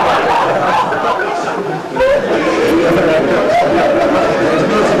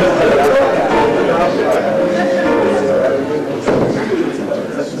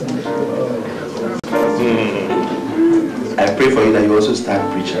 I pray for you that you also start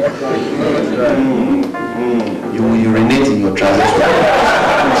preaching. You will urinate in your trousers.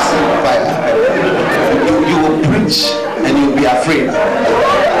 You will preach and you'll be afraid.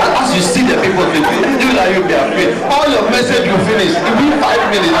 As you see the people, you will be afraid. All your message will finish. In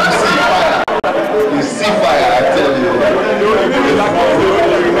 5 minutes, you see fire. You see fire, I tell you.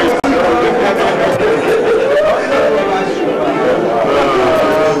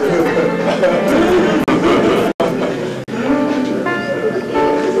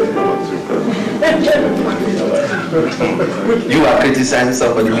 You are criticizing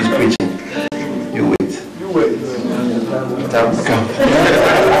somebody who is preaching. You wait. Time will come.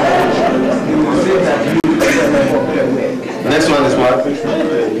 Next one is what? The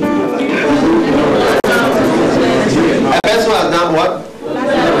first one has done what?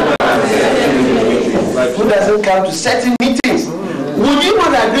 Who doesn't come to certain meetings? Would you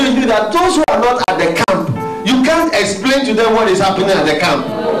not agree with me that those who are not at the camp, you can't explain to them what is happening at the camp?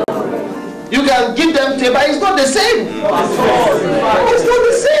 You can give them tea, but it's not the same. It's not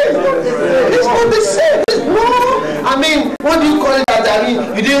the same. It's not the same. No. I mean, what do you call it? That I mean,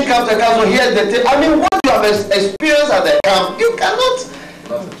 you didn't come to the camp, so here's the tea. I mean, what you have experienced at the camp, you cannot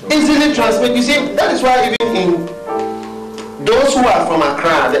easily transmit. You see, that is why even in those who are from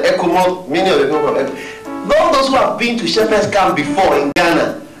Accra, the Ecomo, many of the people from Ecomo, those who have been to Shepherd's Camp before in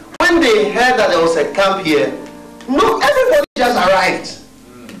Ghana, when they heard that there was a camp here, no, everybody just arrived.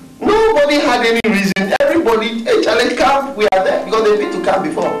 Nobody had any reason. Everybody, hey, challenge camp, we are there because they've been to camp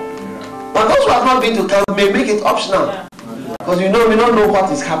before. But those who have not been to camp may make it optional. Because we don't know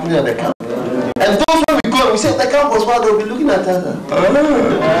what is happening at the camp. And those when we go and we say the camp was wild, they'll be looking at us.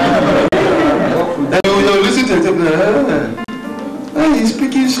 Then you'll listen to it. He's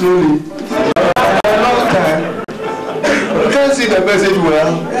speaking slowly. A long time. You can't see the message well.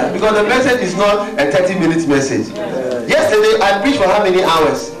 Yeah, because the message is not a 30-minute message. Yesterday I preached for how many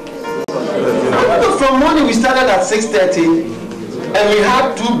hours? From morning we started at 6:30 and we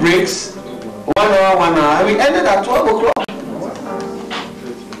had 2 breaks, 1 hour, 1 hour, and we ended at 12 o'clock.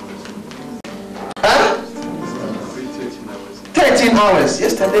 Huh? 13 hours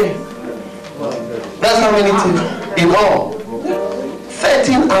yesterday. That's how many things in all.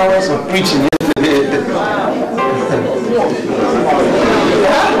 13 hours of preaching yesterday.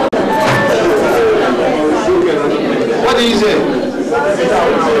 What did you say?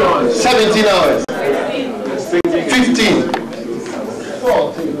 17 hours. 15.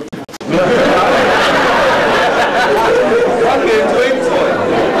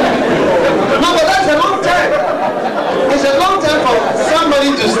 No, but that's a long time. It's a long time for somebody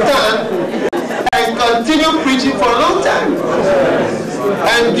to stand and continue preaching for a long time.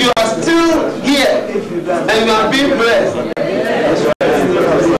 And you are still here and you are being blessed.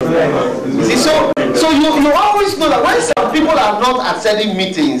 You see, so you always know that when some people are not at certain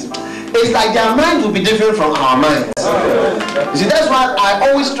meetings, it's like their mind will be different from our minds. You see, that's why I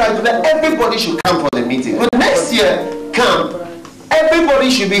always try to let everybody should come for the meeting. But next year, come, everybody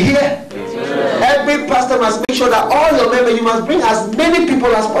should be here. Every pastor must make sure that all your members, you must bring as many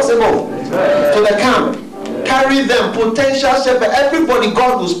people as possible to the camp. Carry them, potential shepherd, everybody,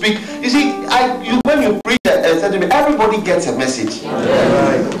 God will speak. You see, when you preach everybody gets a message.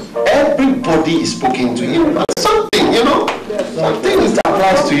 Everybody is spoken to you. Something, you know, something that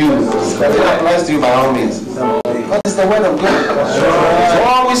applies to you. Something applies to you by all means. Because it's the word of God. There's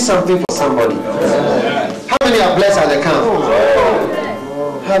always something for somebody. How many are blessed at the camp?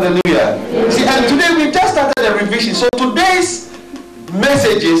 Hallelujah. See, and today we just started a revision. So today's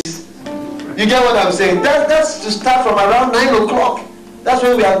messages, you get what I'm saying? That's to start from around 9 o'clock. That's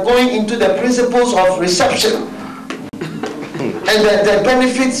when we are going into the principles of reception and the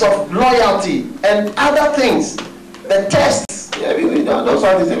benefits of loyalty and other things. The tests. Yeah, those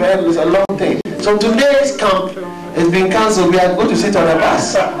are it's a long thing. So today's camp has been cancelled. We are going to sit on a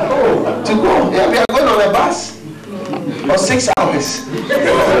bus to go. Yeah, we are going on a bus for 6 hours.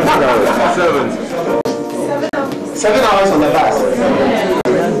 7 hours on the bus.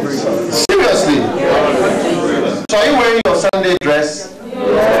 Seriously. So are you wearing your Sunday dress?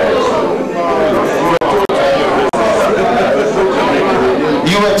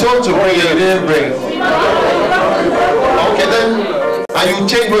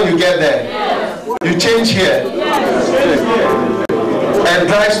 and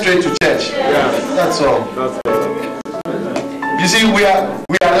drive straight to church. That's all. You see, we are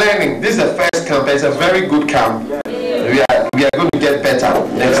learning. This is the first camp. It's a very good camp. We are going to get better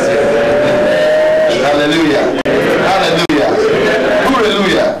next year. Hallelujah. Hallelujah.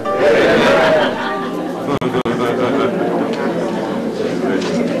 Hallelujah.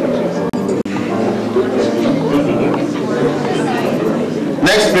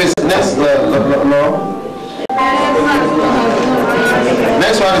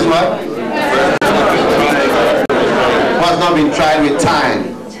 Next one is what? What's not been tried with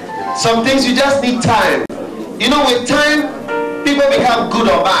time. Some things you just need time. You know, with time, people become good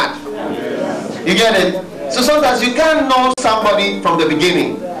or bad. You get it? So sometimes you can't know somebody from the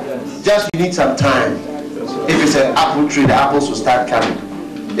beginning. Just you need some time. If it's an apple tree, the apples will start coming.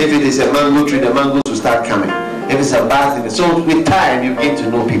 If it is a mango tree, the mangoes will start coming. If it's a bad thing, so with time you get to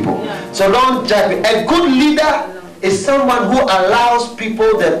know people. So don't judge. A good leader is someone who allows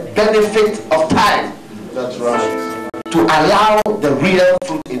people the benefit of time. That's right. To allow the real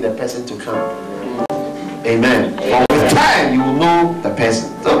fruit in the person to come. Amen. But with time you will know the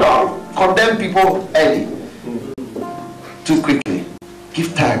person. So don't condemn people early. Too quickly.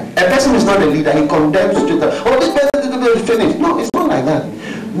 Give time. A person is not a leader. He condemns to the, oh, this person is finished. No, it's not like that.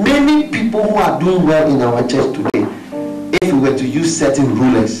 Many people who are doing well in our church today, if we were to use certain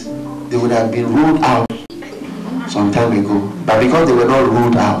rulers, they would have been ruled out some time ago. But because they were not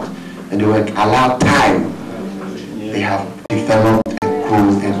ruled out and they were allowed time, they have developed and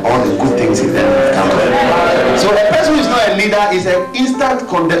grown and all the good things in them have come. So a person who is not a leader is an instant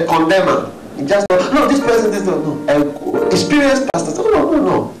condemner. He just no, this person, this no. Experienced pastor,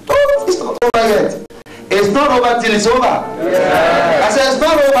 no. It's not over yet. It's not over till it's over. Yes. I said it's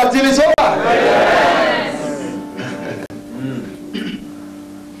not over till it's over. Yes.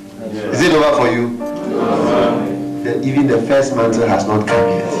 Is it over for you? Even the first mantle has not come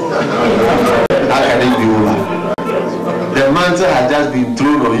yet. How can it be over? The mantle has just been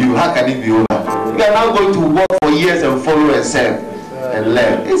thrown on you. How can it be over? You are now going to work for years and follow and serve and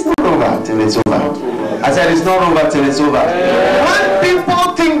learn. It's not over till it's over. I said it's not over till it's over. When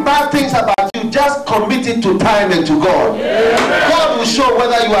people think bad things about you, just commit it to time and to God. God will show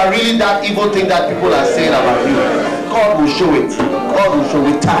whether you are really that evil thing that people are saying about you. God will show it. God will show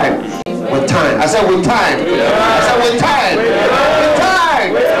with time. With time. I said with time. I said with time. With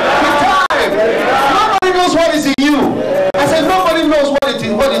time. With time. Nobody knows what is in you. I said nobody knows what is in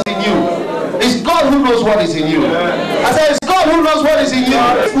you. It's God who knows what is in you. I said it's God who knows what is in you.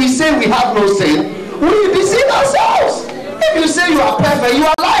 If we say we have no sin, we deceive ourselves. If you say you are perfect, you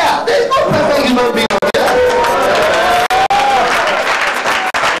are a liar. There is no perfect human being out there.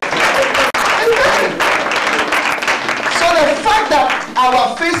 So the fact that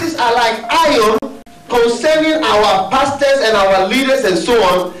our faces are like iron concerning our pastors and our leaders and so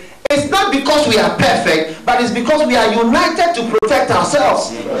on, it's not because we are perfect, but it's because we are united to protect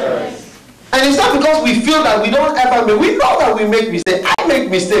ourselves. And it's not because we feel that we don't ever make. We know that we make mistakes. I make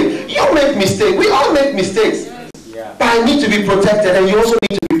mistakes. You make mistakes. We all make mistakes. But I need to be protected, and you also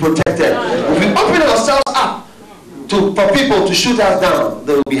need to be protected. If we open ourselves up for people to shoot us down,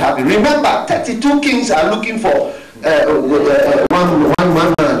 they will be happy. Remember, 32 kings are looking for one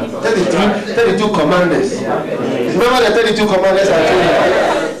man. 32 commanders. Remember the 32 commanders I told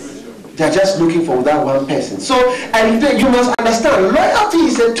you? They are just looking for that one person. So, and then you must understand, loyalty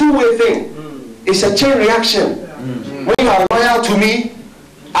is a two-way thing. It's a chain reaction. When you are loyal to me,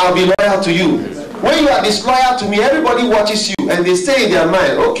 I'll be loyal to you. When you are disloyal to me, everybody watches you and they say in their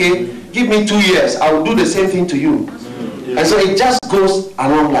mind, okay, give me 2 years, I will do the same thing to you. And so it just goes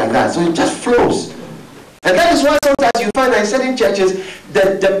along like that. So it just flows. And that is why sometimes you find that in certain churches,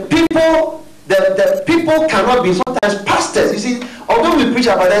 the people cannot be sometimes pastors. You see, although we preach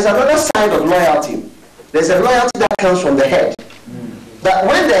about, there's another side of loyalty. There's a loyalty that comes from the head. That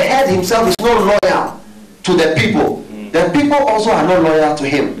when the head himself is not loyal to the people also are not loyal to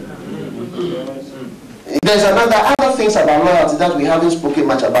him. There's other things about loyalty that we haven't spoken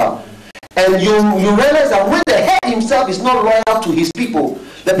much about. And you realize that when the head himself is not loyal to his people,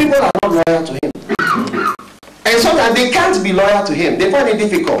 the people are not loyal to him. And sometimes they can't be loyal to him. They find it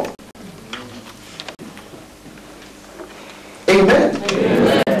difficult. Amen.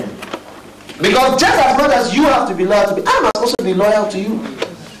 Amen. Because just as much as you have to be loyal to me, I must also be loyal to you.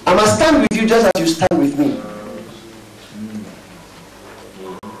 I must stand with you just as you stand with me.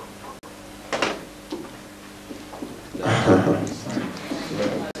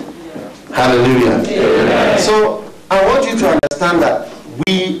 Hallelujah. Amen. So I want you to understand that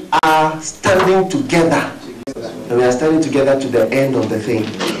we are standing together. And we are standing together to the end of the thing.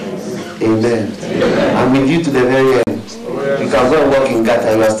 Amen. I'm with you to the very end. can go and walk in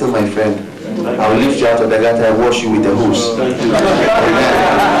gutter, you are still my friend. I will lift you out of the gutter and wash you with the hose.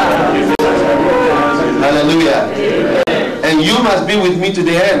 Hallelujah. And you must be with me to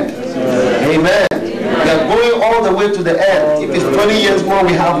the end. Amen. We are going all the way to the end. If it's 20 years more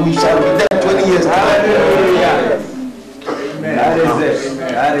we have, we shall be there 20 years time. That is it.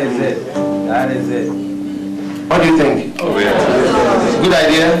 That is it. That is it. What do you think? Oh, yeah. Good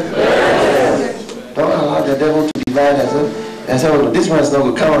idea? Don't allow the devil to divide us. And say, oh, this one is not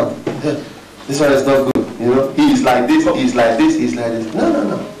good. Come on. This one is not good. You know, he is like this, he is like this, he is like this. No, no,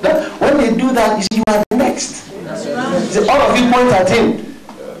 no. When they do that, you see, you are the next. So all of you point at him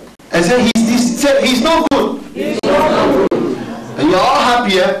and say, he's no good. He's not good. And you are all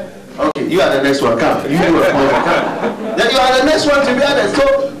happier. Okay, you are the next one. Come. You do a point. Come. Then you are the next one to be honest. So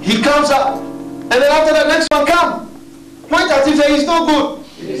he comes up. And then after the next one, come. Point at him, say, he's no good.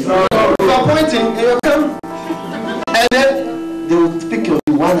 He's not good. You are pointing, he will come. And then they will pick you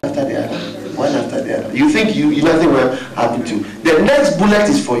one after the other. One after the other. You think nothing will happen to you. The next bullet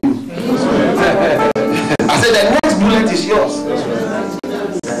is for you. I said the next bullet is yours.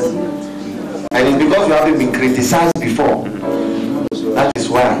 And it's because you haven't been criticized before. That is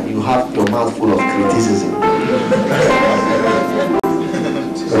why you have your mouth full of criticism.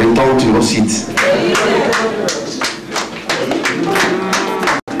 Return to your seat.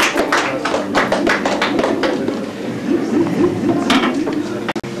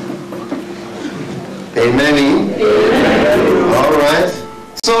 Amen. All right.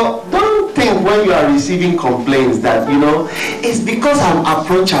 So don't think when you are receiving complaints that, it's because I'm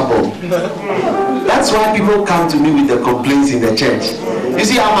approachable. That's why people come to me with the complaints in the church. You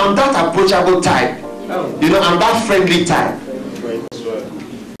see, I'm that approachable type. I'm that friendly type.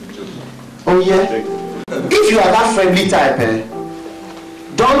 Oh yeah? If you are that friendly type,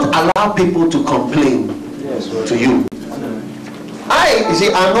 don't allow people to complain to you.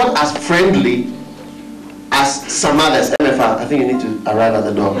 I'm not as friendly as some others. MFR, I think you need to arrive at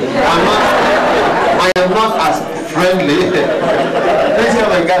the door. I am not as friendly. Please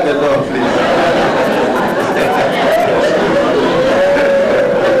come and guard the door, please.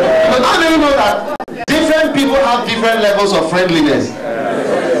 But how do you know that different people have different levels of friendliness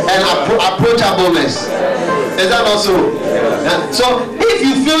and approachableness? Is that not so? So if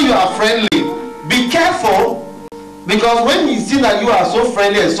you feel you are friendly, be careful. Because when you see that you are so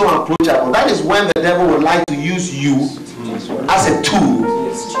friendly and so approachable, that is when the devil would like to use you as a tool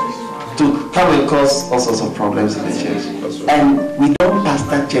to come and cause all sorts of problems in the church. And we don't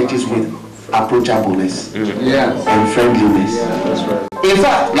pastor churches with approachableness and friendliness. In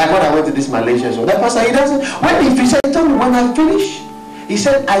fact, like when I went to this Malaysian show, that pastor, he doesn't, he said, he told me when I finish, he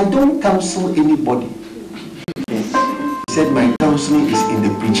said, I don't counsel anybody. He said, my counseling is in the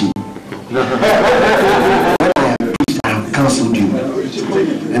preaching. When I have preached, I have counseled you.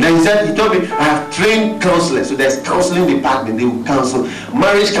 And then he told me, I have trained counselors. So there's counseling department, they will counsel.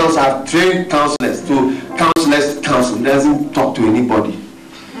 Marriage counsel, I have trained counselors to counsel. He doesn't talk to anybody.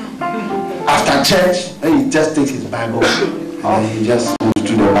 After church, then he just takes his Bible and he just moves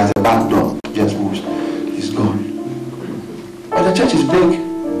to the back door. Just moves. He's gone. But the church is big.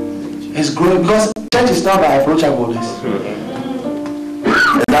 It's growing because church is not by approachableness.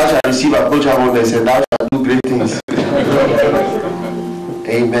 And thou shalt receive approachableness and thou shalt do great things.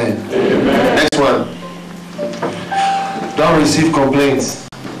 Amen. Next one. Don't receive complaints.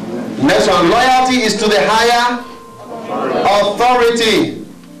 Next one. Loyalty is to the higher authority.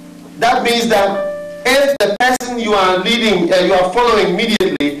 That means that if the person you are leading, you are following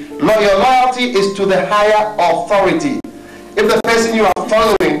immediately, your loyalty is to the higher authority. If the person you are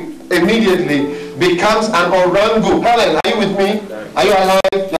following immediately becomes an orangu. Helen, are you with me? Are you alive?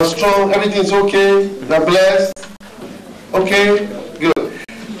 You're strong? Everything's okay? You're blessed? Okay? Good.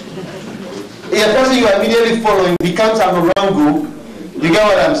 If the person you are immediately following becomes an orangu, you get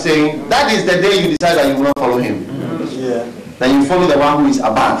what I'm saying? That is the day you decide that you will not follow him. Then you follow the one who is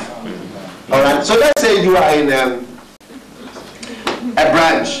above. Alright? So let's say you are in a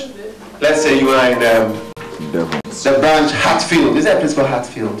branch. Let's say you are in Devon. The branch Hatfield. Is there a place called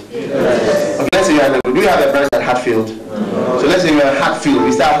Hatfield? Yes. Okay, let's say you are in do you have a branch at Hatfield? So let's say you are at Hatfield.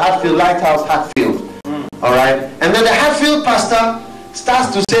 We start Hatfield, Lighthouse, Hatfield. Alright? And then the Hatfield pastor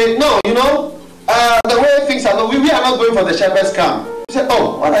starts to say, no, the way things are, we are not going for the shepherd's camp. You say,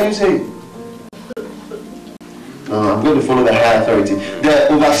 oh, what are you saying? No, I'm going to follow the higher authority. The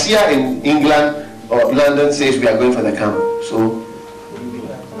overseer in England or London says we are going for the camp. So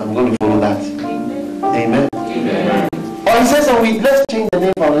I'm going to follow that. Amen. Or he says, let's change the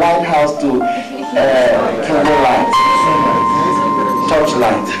name from Lighthouse to Candlelight.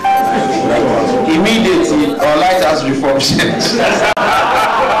 Torchlight. Immediately, our Lighthouse Reformed Church.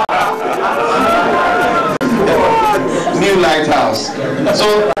 New Lighthouse.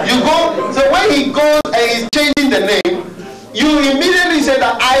 So you go, so when he goes and he's changing the name, you immediately say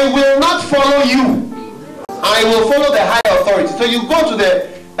that I will not follow you. I will follow the higher authority. So you go to the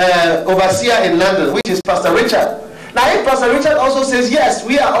overseer in London, which is Pastor Richard. Now if Pastor Richard also says, yes,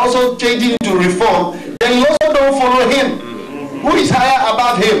 we are also changing to reform, then you also don't follow him. Who is higher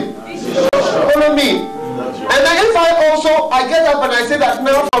above him? Follow me. And then if I get up and I say that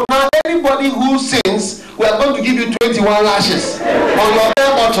now from now, anybody who sins, we are going to give you 21 lashes on your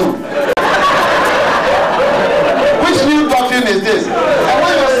bare bottom. Which new doctrine is this? And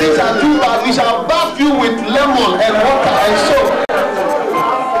when your sins are too bad, we shall bath you with lemon and water and soap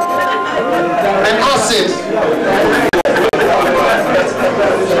and acid.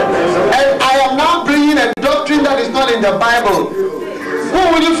 And I am now bringing a doctrine that is not in the Bible. Who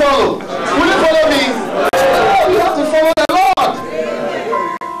will you follow? Will you follow me? Oh, you have to follow the Lord.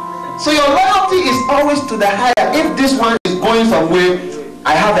 So your loyalty is always to the higher. If this one is going somewhere,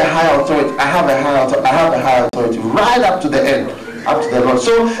 I have a higher authority. I have a higher authority right up to the end, up to the Lord.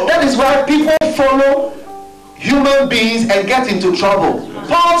 So that is why people follow human beings and get into trouble.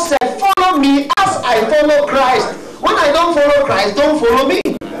 Paul said, follow me as I follow Christ. When I don't follow Christ, don't follow me.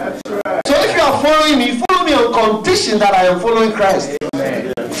 So if you are following me on condition that I am following Christ.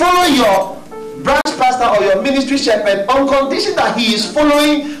 Amen. Follow your branch pastor or your ministry shepherd on condition that he is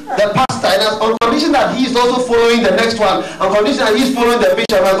following the pastor, and on condition that he is also following the next one, on condition that he is following the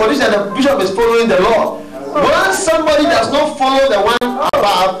bishop, on condition that the bishop is following the Lord. Once somebody does not follow the one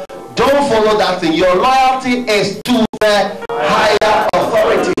above, don't follow that thing. Your loyalty is to the higher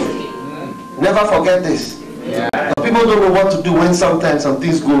authority. Never forget this. Yeah. People don't know what to do when sometimes some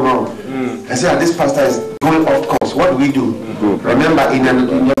things go wrong. I say, this pastor is going off course. What do we do? Remember, in a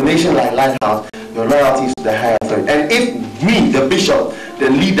denomination like Lighthouse, your loyalty is to the higher authority. And if me, the bishop, the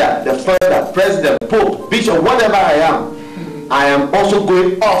leader, the father, president, pope, bishop, whatever I am also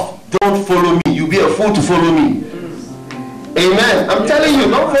going off. Don't follow me. You'll be a fool to follow me. Amen. I'm telling you,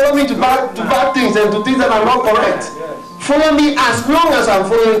 don't follow me to bad things and to things that are not correct. Follow me as long as I'm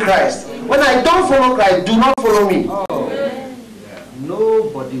following Christ. When I don't follow Christ, do not follow me.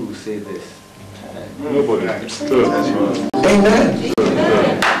 Nobody will say this. Nobody. Amen.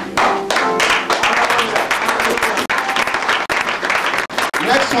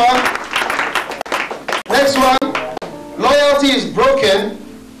 Next one. Loyalty is broken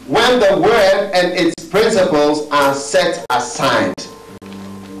when the word and its principles are set aside.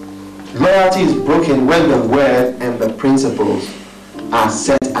 Loyalty is broken when the word and the principles are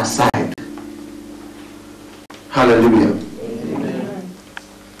set aside. Hallelujah. Amen.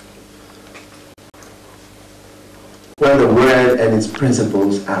 When the word and its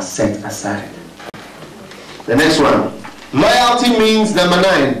principles are set aside. The next one. Loyalty means, number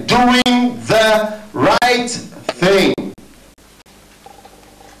 9, doing the right thing.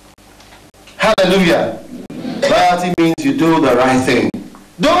 Hallelujah. Loyalty means you do the right thing.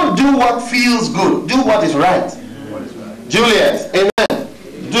 Don't do what feels good. Do what is right. Juliet, amen.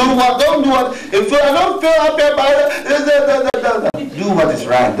 Don't do what, if I don't feel happy about it, do what is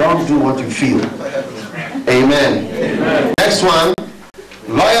right. Don't do what you feel. Amen. Next one,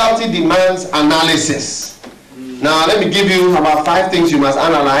 loyalty demands analysis. Now let me give you about 5 things you must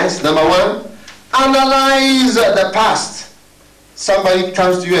analyze. Number 1, analyze the past. Somebody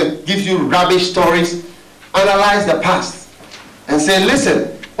comes to you and gives you rubbish stories. Analyze the past and say,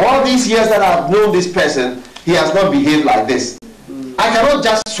 listen, all these years that I've known this person, he has not behaved like this. I cannot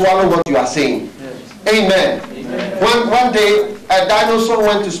just swallow what you are saying. Amen. One day, a dinosaur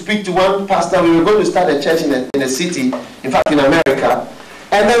went to speak to one pastor. We were going to start a church in a city, in fact in America.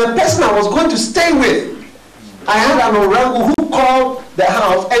 And then the person I was going to stay with, I had an orangu who called the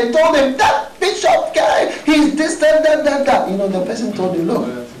house and told him, that bishop guy, he's this, that. You know, the person told him,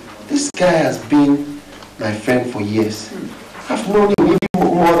 look, this guy has been my friend for years. I've known him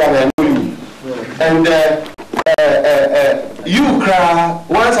even more than I know you. And you cry,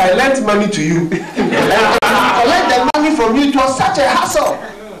 once I lent money to you, and I collect the money from you, it was such a hassle.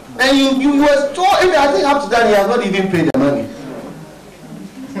 And you were so, I think up to that he has not even paid the money.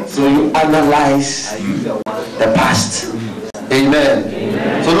 So you analyze the past. Amen.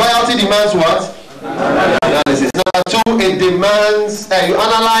 So loyalty demands what? Analysis. Number 2, it demands you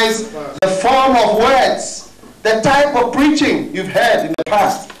analyze the form of words, the type of preaching you've heard in the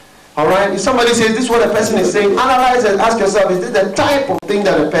past. All right. If somebody says this is what a person is saying, analyze and ask yourself: is this the type of thing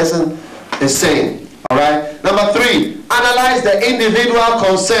that a person is saying? All right. Number 3, analyze the individual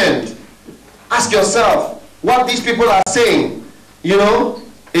concerned. Ask yourself what these people are saying. You know,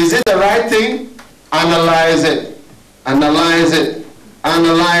 is it the right thing? Analyze it. Analyze it.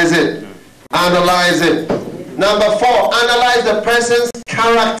 Analyze it. Analyze it. Number 4, analyze the person's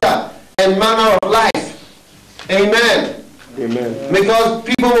character and manner of life. Amen. Amen. Because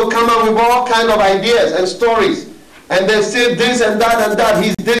people will come up with all kinds of ideas and stories. And they say this and that and that.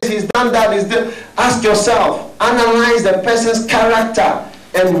 He's this, he's done that, he's this. Ask yourself, analyze the person's character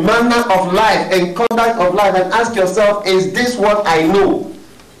and manner of life and conduct of life, and ask yourself, is this what I know?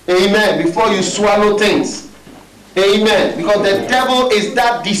 Amen. Before you swallow things. Amen. Because the devil is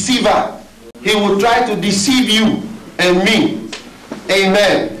that deceiver. He will try to deceive you and me.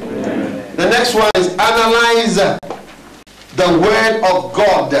 Amen. Amen. The next one is analyze the word of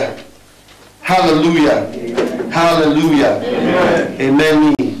God. Hallelujah. Amen. Hallelujah.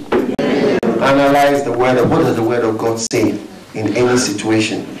 Amen. Amen. Analyze the word of what does the word of God say in any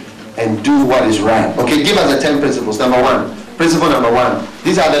situation, and do what is right. Okay, give us the 10 principles. Number 1. Principle number 1.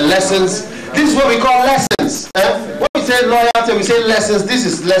 These are the lessons. This is what we call lessons. When we say loyalty, we say lessons. This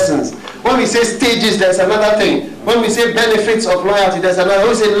is lessons. When we say stages, there's another thing. When we say benefits of loyalty, there's another. When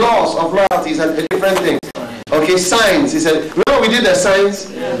we say laws of loyalty, it's a different thing. Okay, signs. He said, remember we did the signs?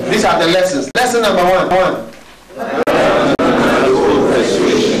 These are the lessons. Lesson number 1.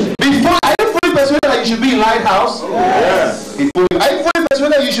 Before, are you fully persuaded that you should be in Lighthouse? Yes. Are you fully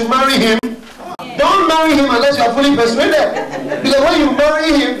persuaded that you should marry him? Don't marry him unless you are fully persuaded. Because when you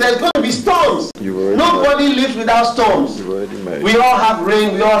marry him, there's going to be storms. Nobody lives without storms. We all have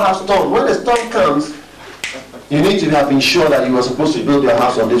rain, we all have storms. When the storm comes, you need to have been sure that you were supposed to build your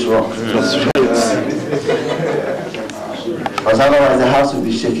house on this rock. That's right. Because otherwise the house will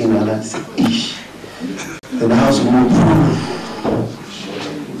be shaking and I say, eesh. Then the house will move.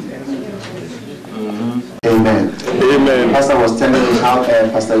 Amen. Amen. Pastor was telling me how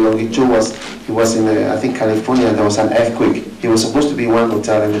Pastor Yogicho was in I think California. There was an earthquake. He was supposed to be in one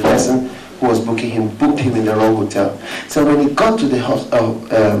hotel, and the person who was booking him booked him in the wrong hotel. So when he got to the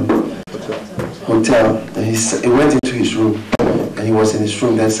hotel, he went into his room, and he was in his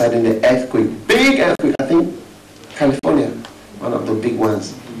room. Then suddenly the earthquake, big earthquake, I think California, one of the big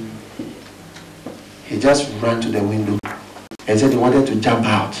ones. He just ran to the window and said he wanted to jump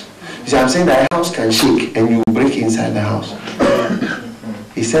out. He said, I'm saying that a house can shake and you break inside the house.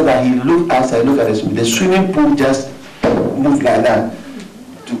 He said that he looked outside, looked at the swimming pool just moved like that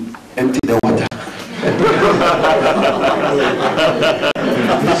to empty the water.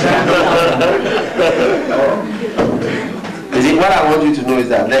 You see, what I want you to know is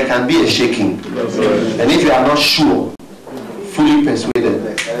that there can be a shaking. And if you are not sure, fully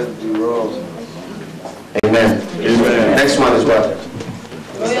persuaded. Amen. Amen. Next one is what?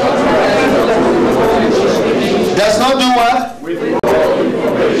 Does not do what?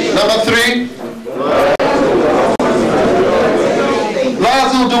 Number 3.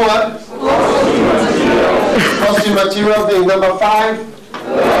 Loyalty will do what? Positive material thing. Number 5.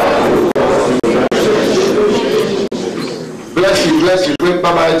 Bless you, bless you. Great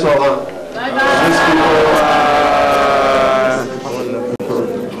bye-bye to all.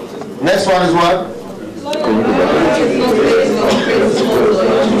 Next one is what?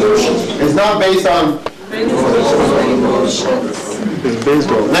 It's not based on. It's based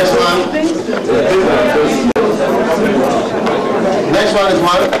on. Next one. Next one is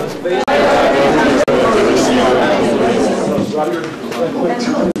what?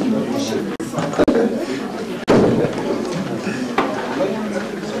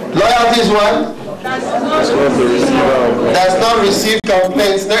 Loyalty is what? Does not receive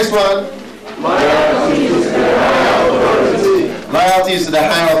complaints. Next one. Loyalty is to the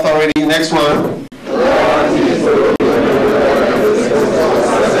higher authority. Next one.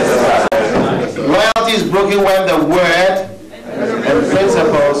 Loyalty is broken when the word and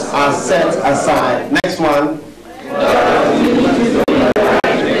principles are set aside. Next one.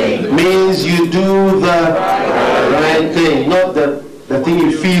 Means you do the right thing, not the thing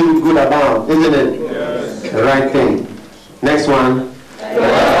you feel good about, isn't it? Yes. The right thing. Next one.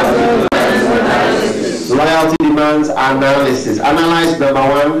 Loyalty demands analysis. Analyze number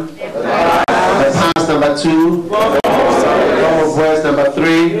 1. The past number 2. Form of words number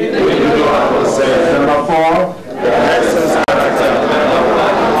 3. Number 4.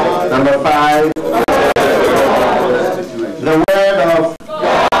 Number 5. The word of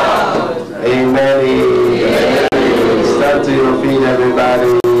God. Amen. Stand to your feet,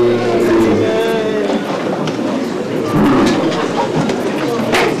 everybody.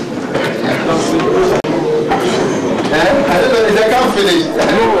 I don't know if I can finish.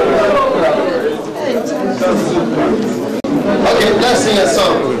 Okay, let's sing a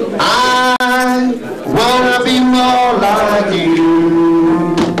song. I wanna be more like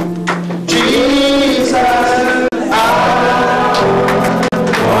you, Jesus. I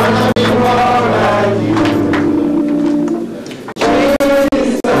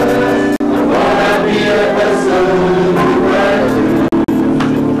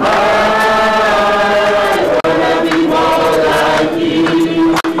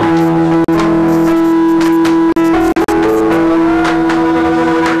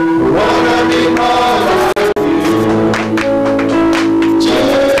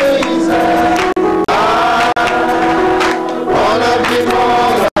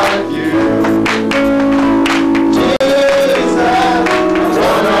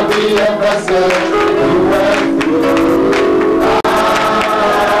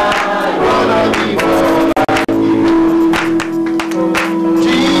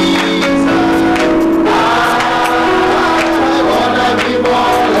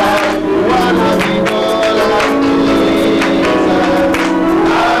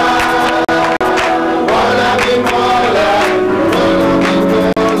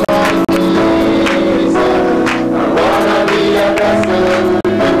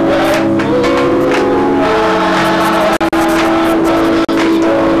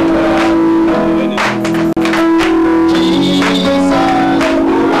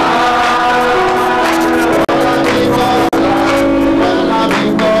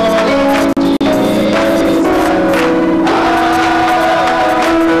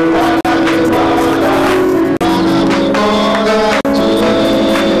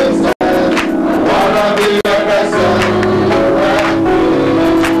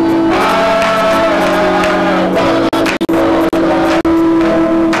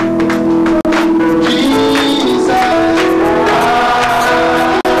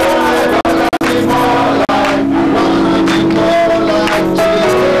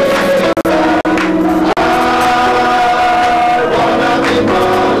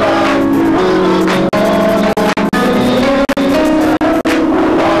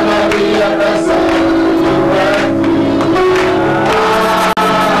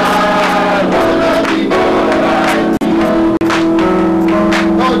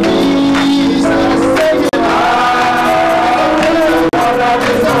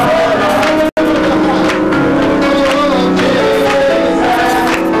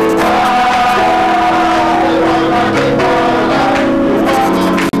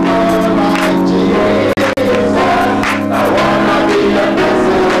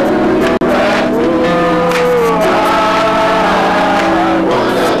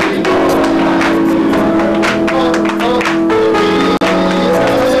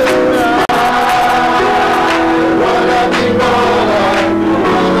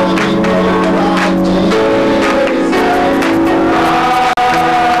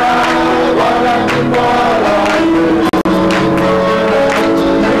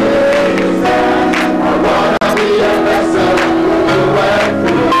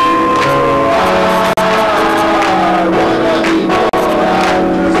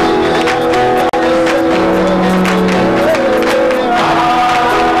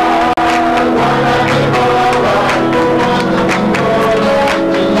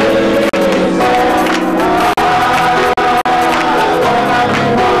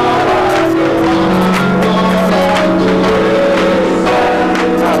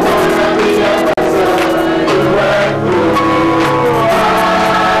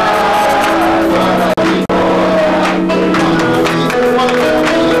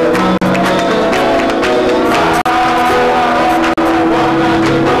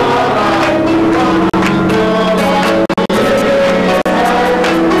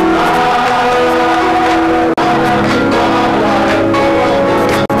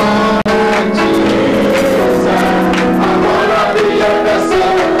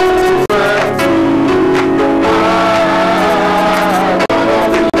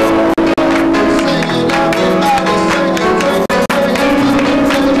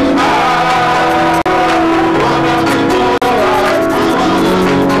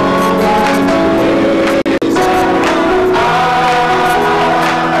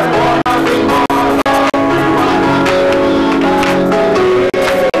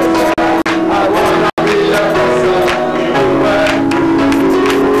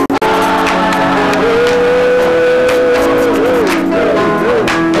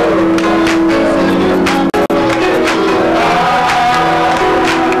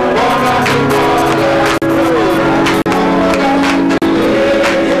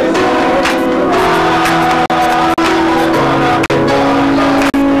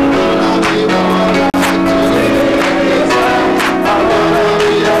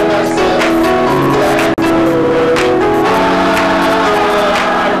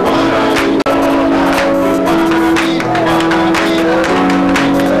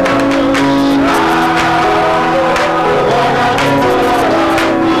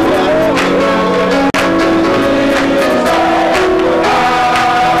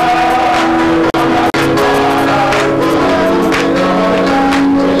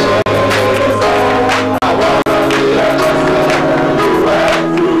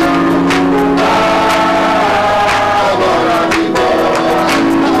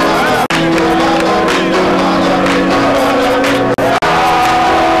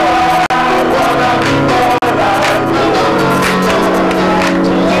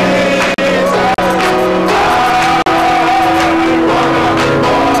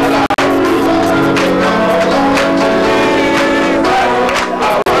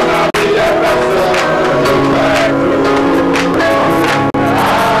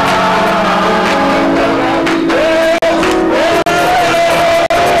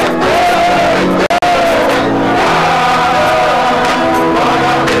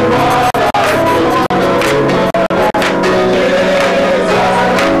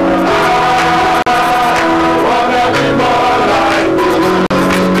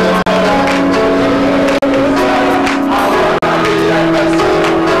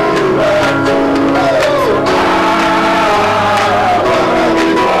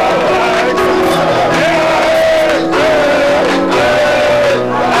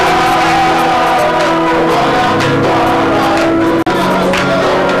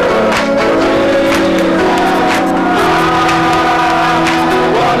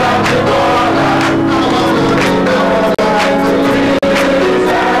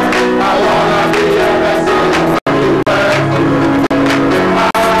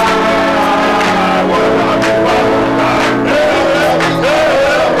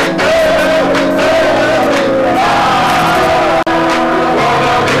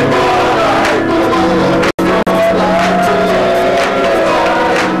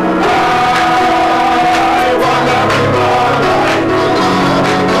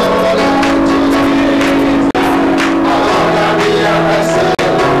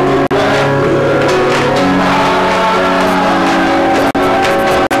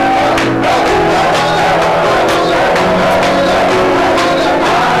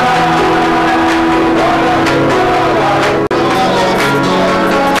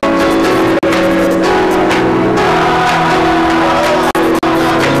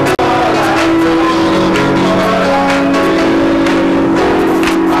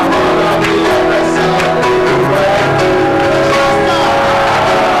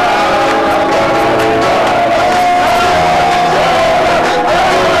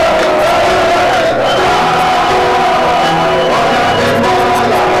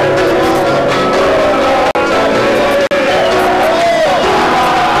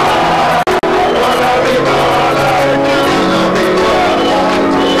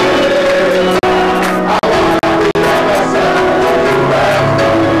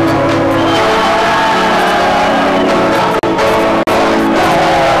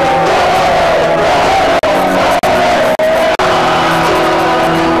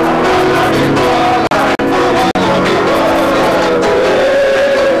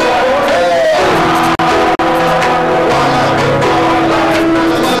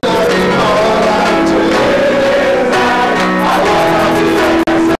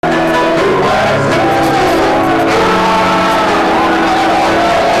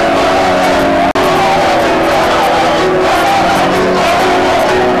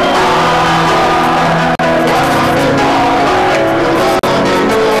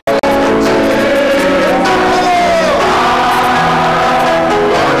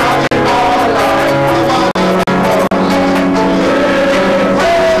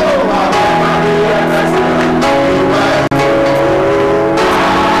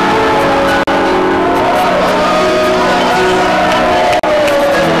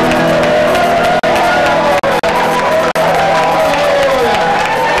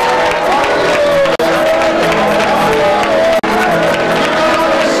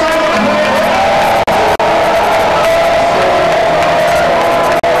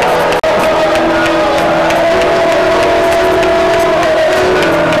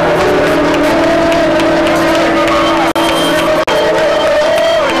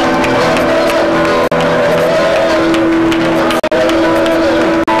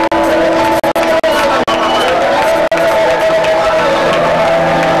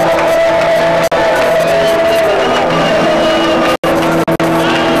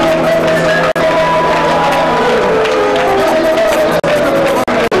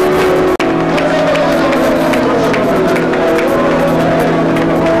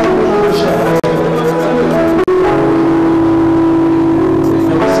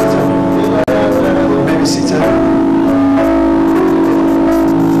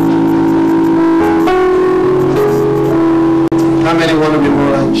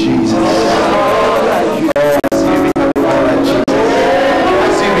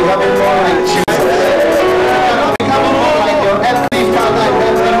Nothing more like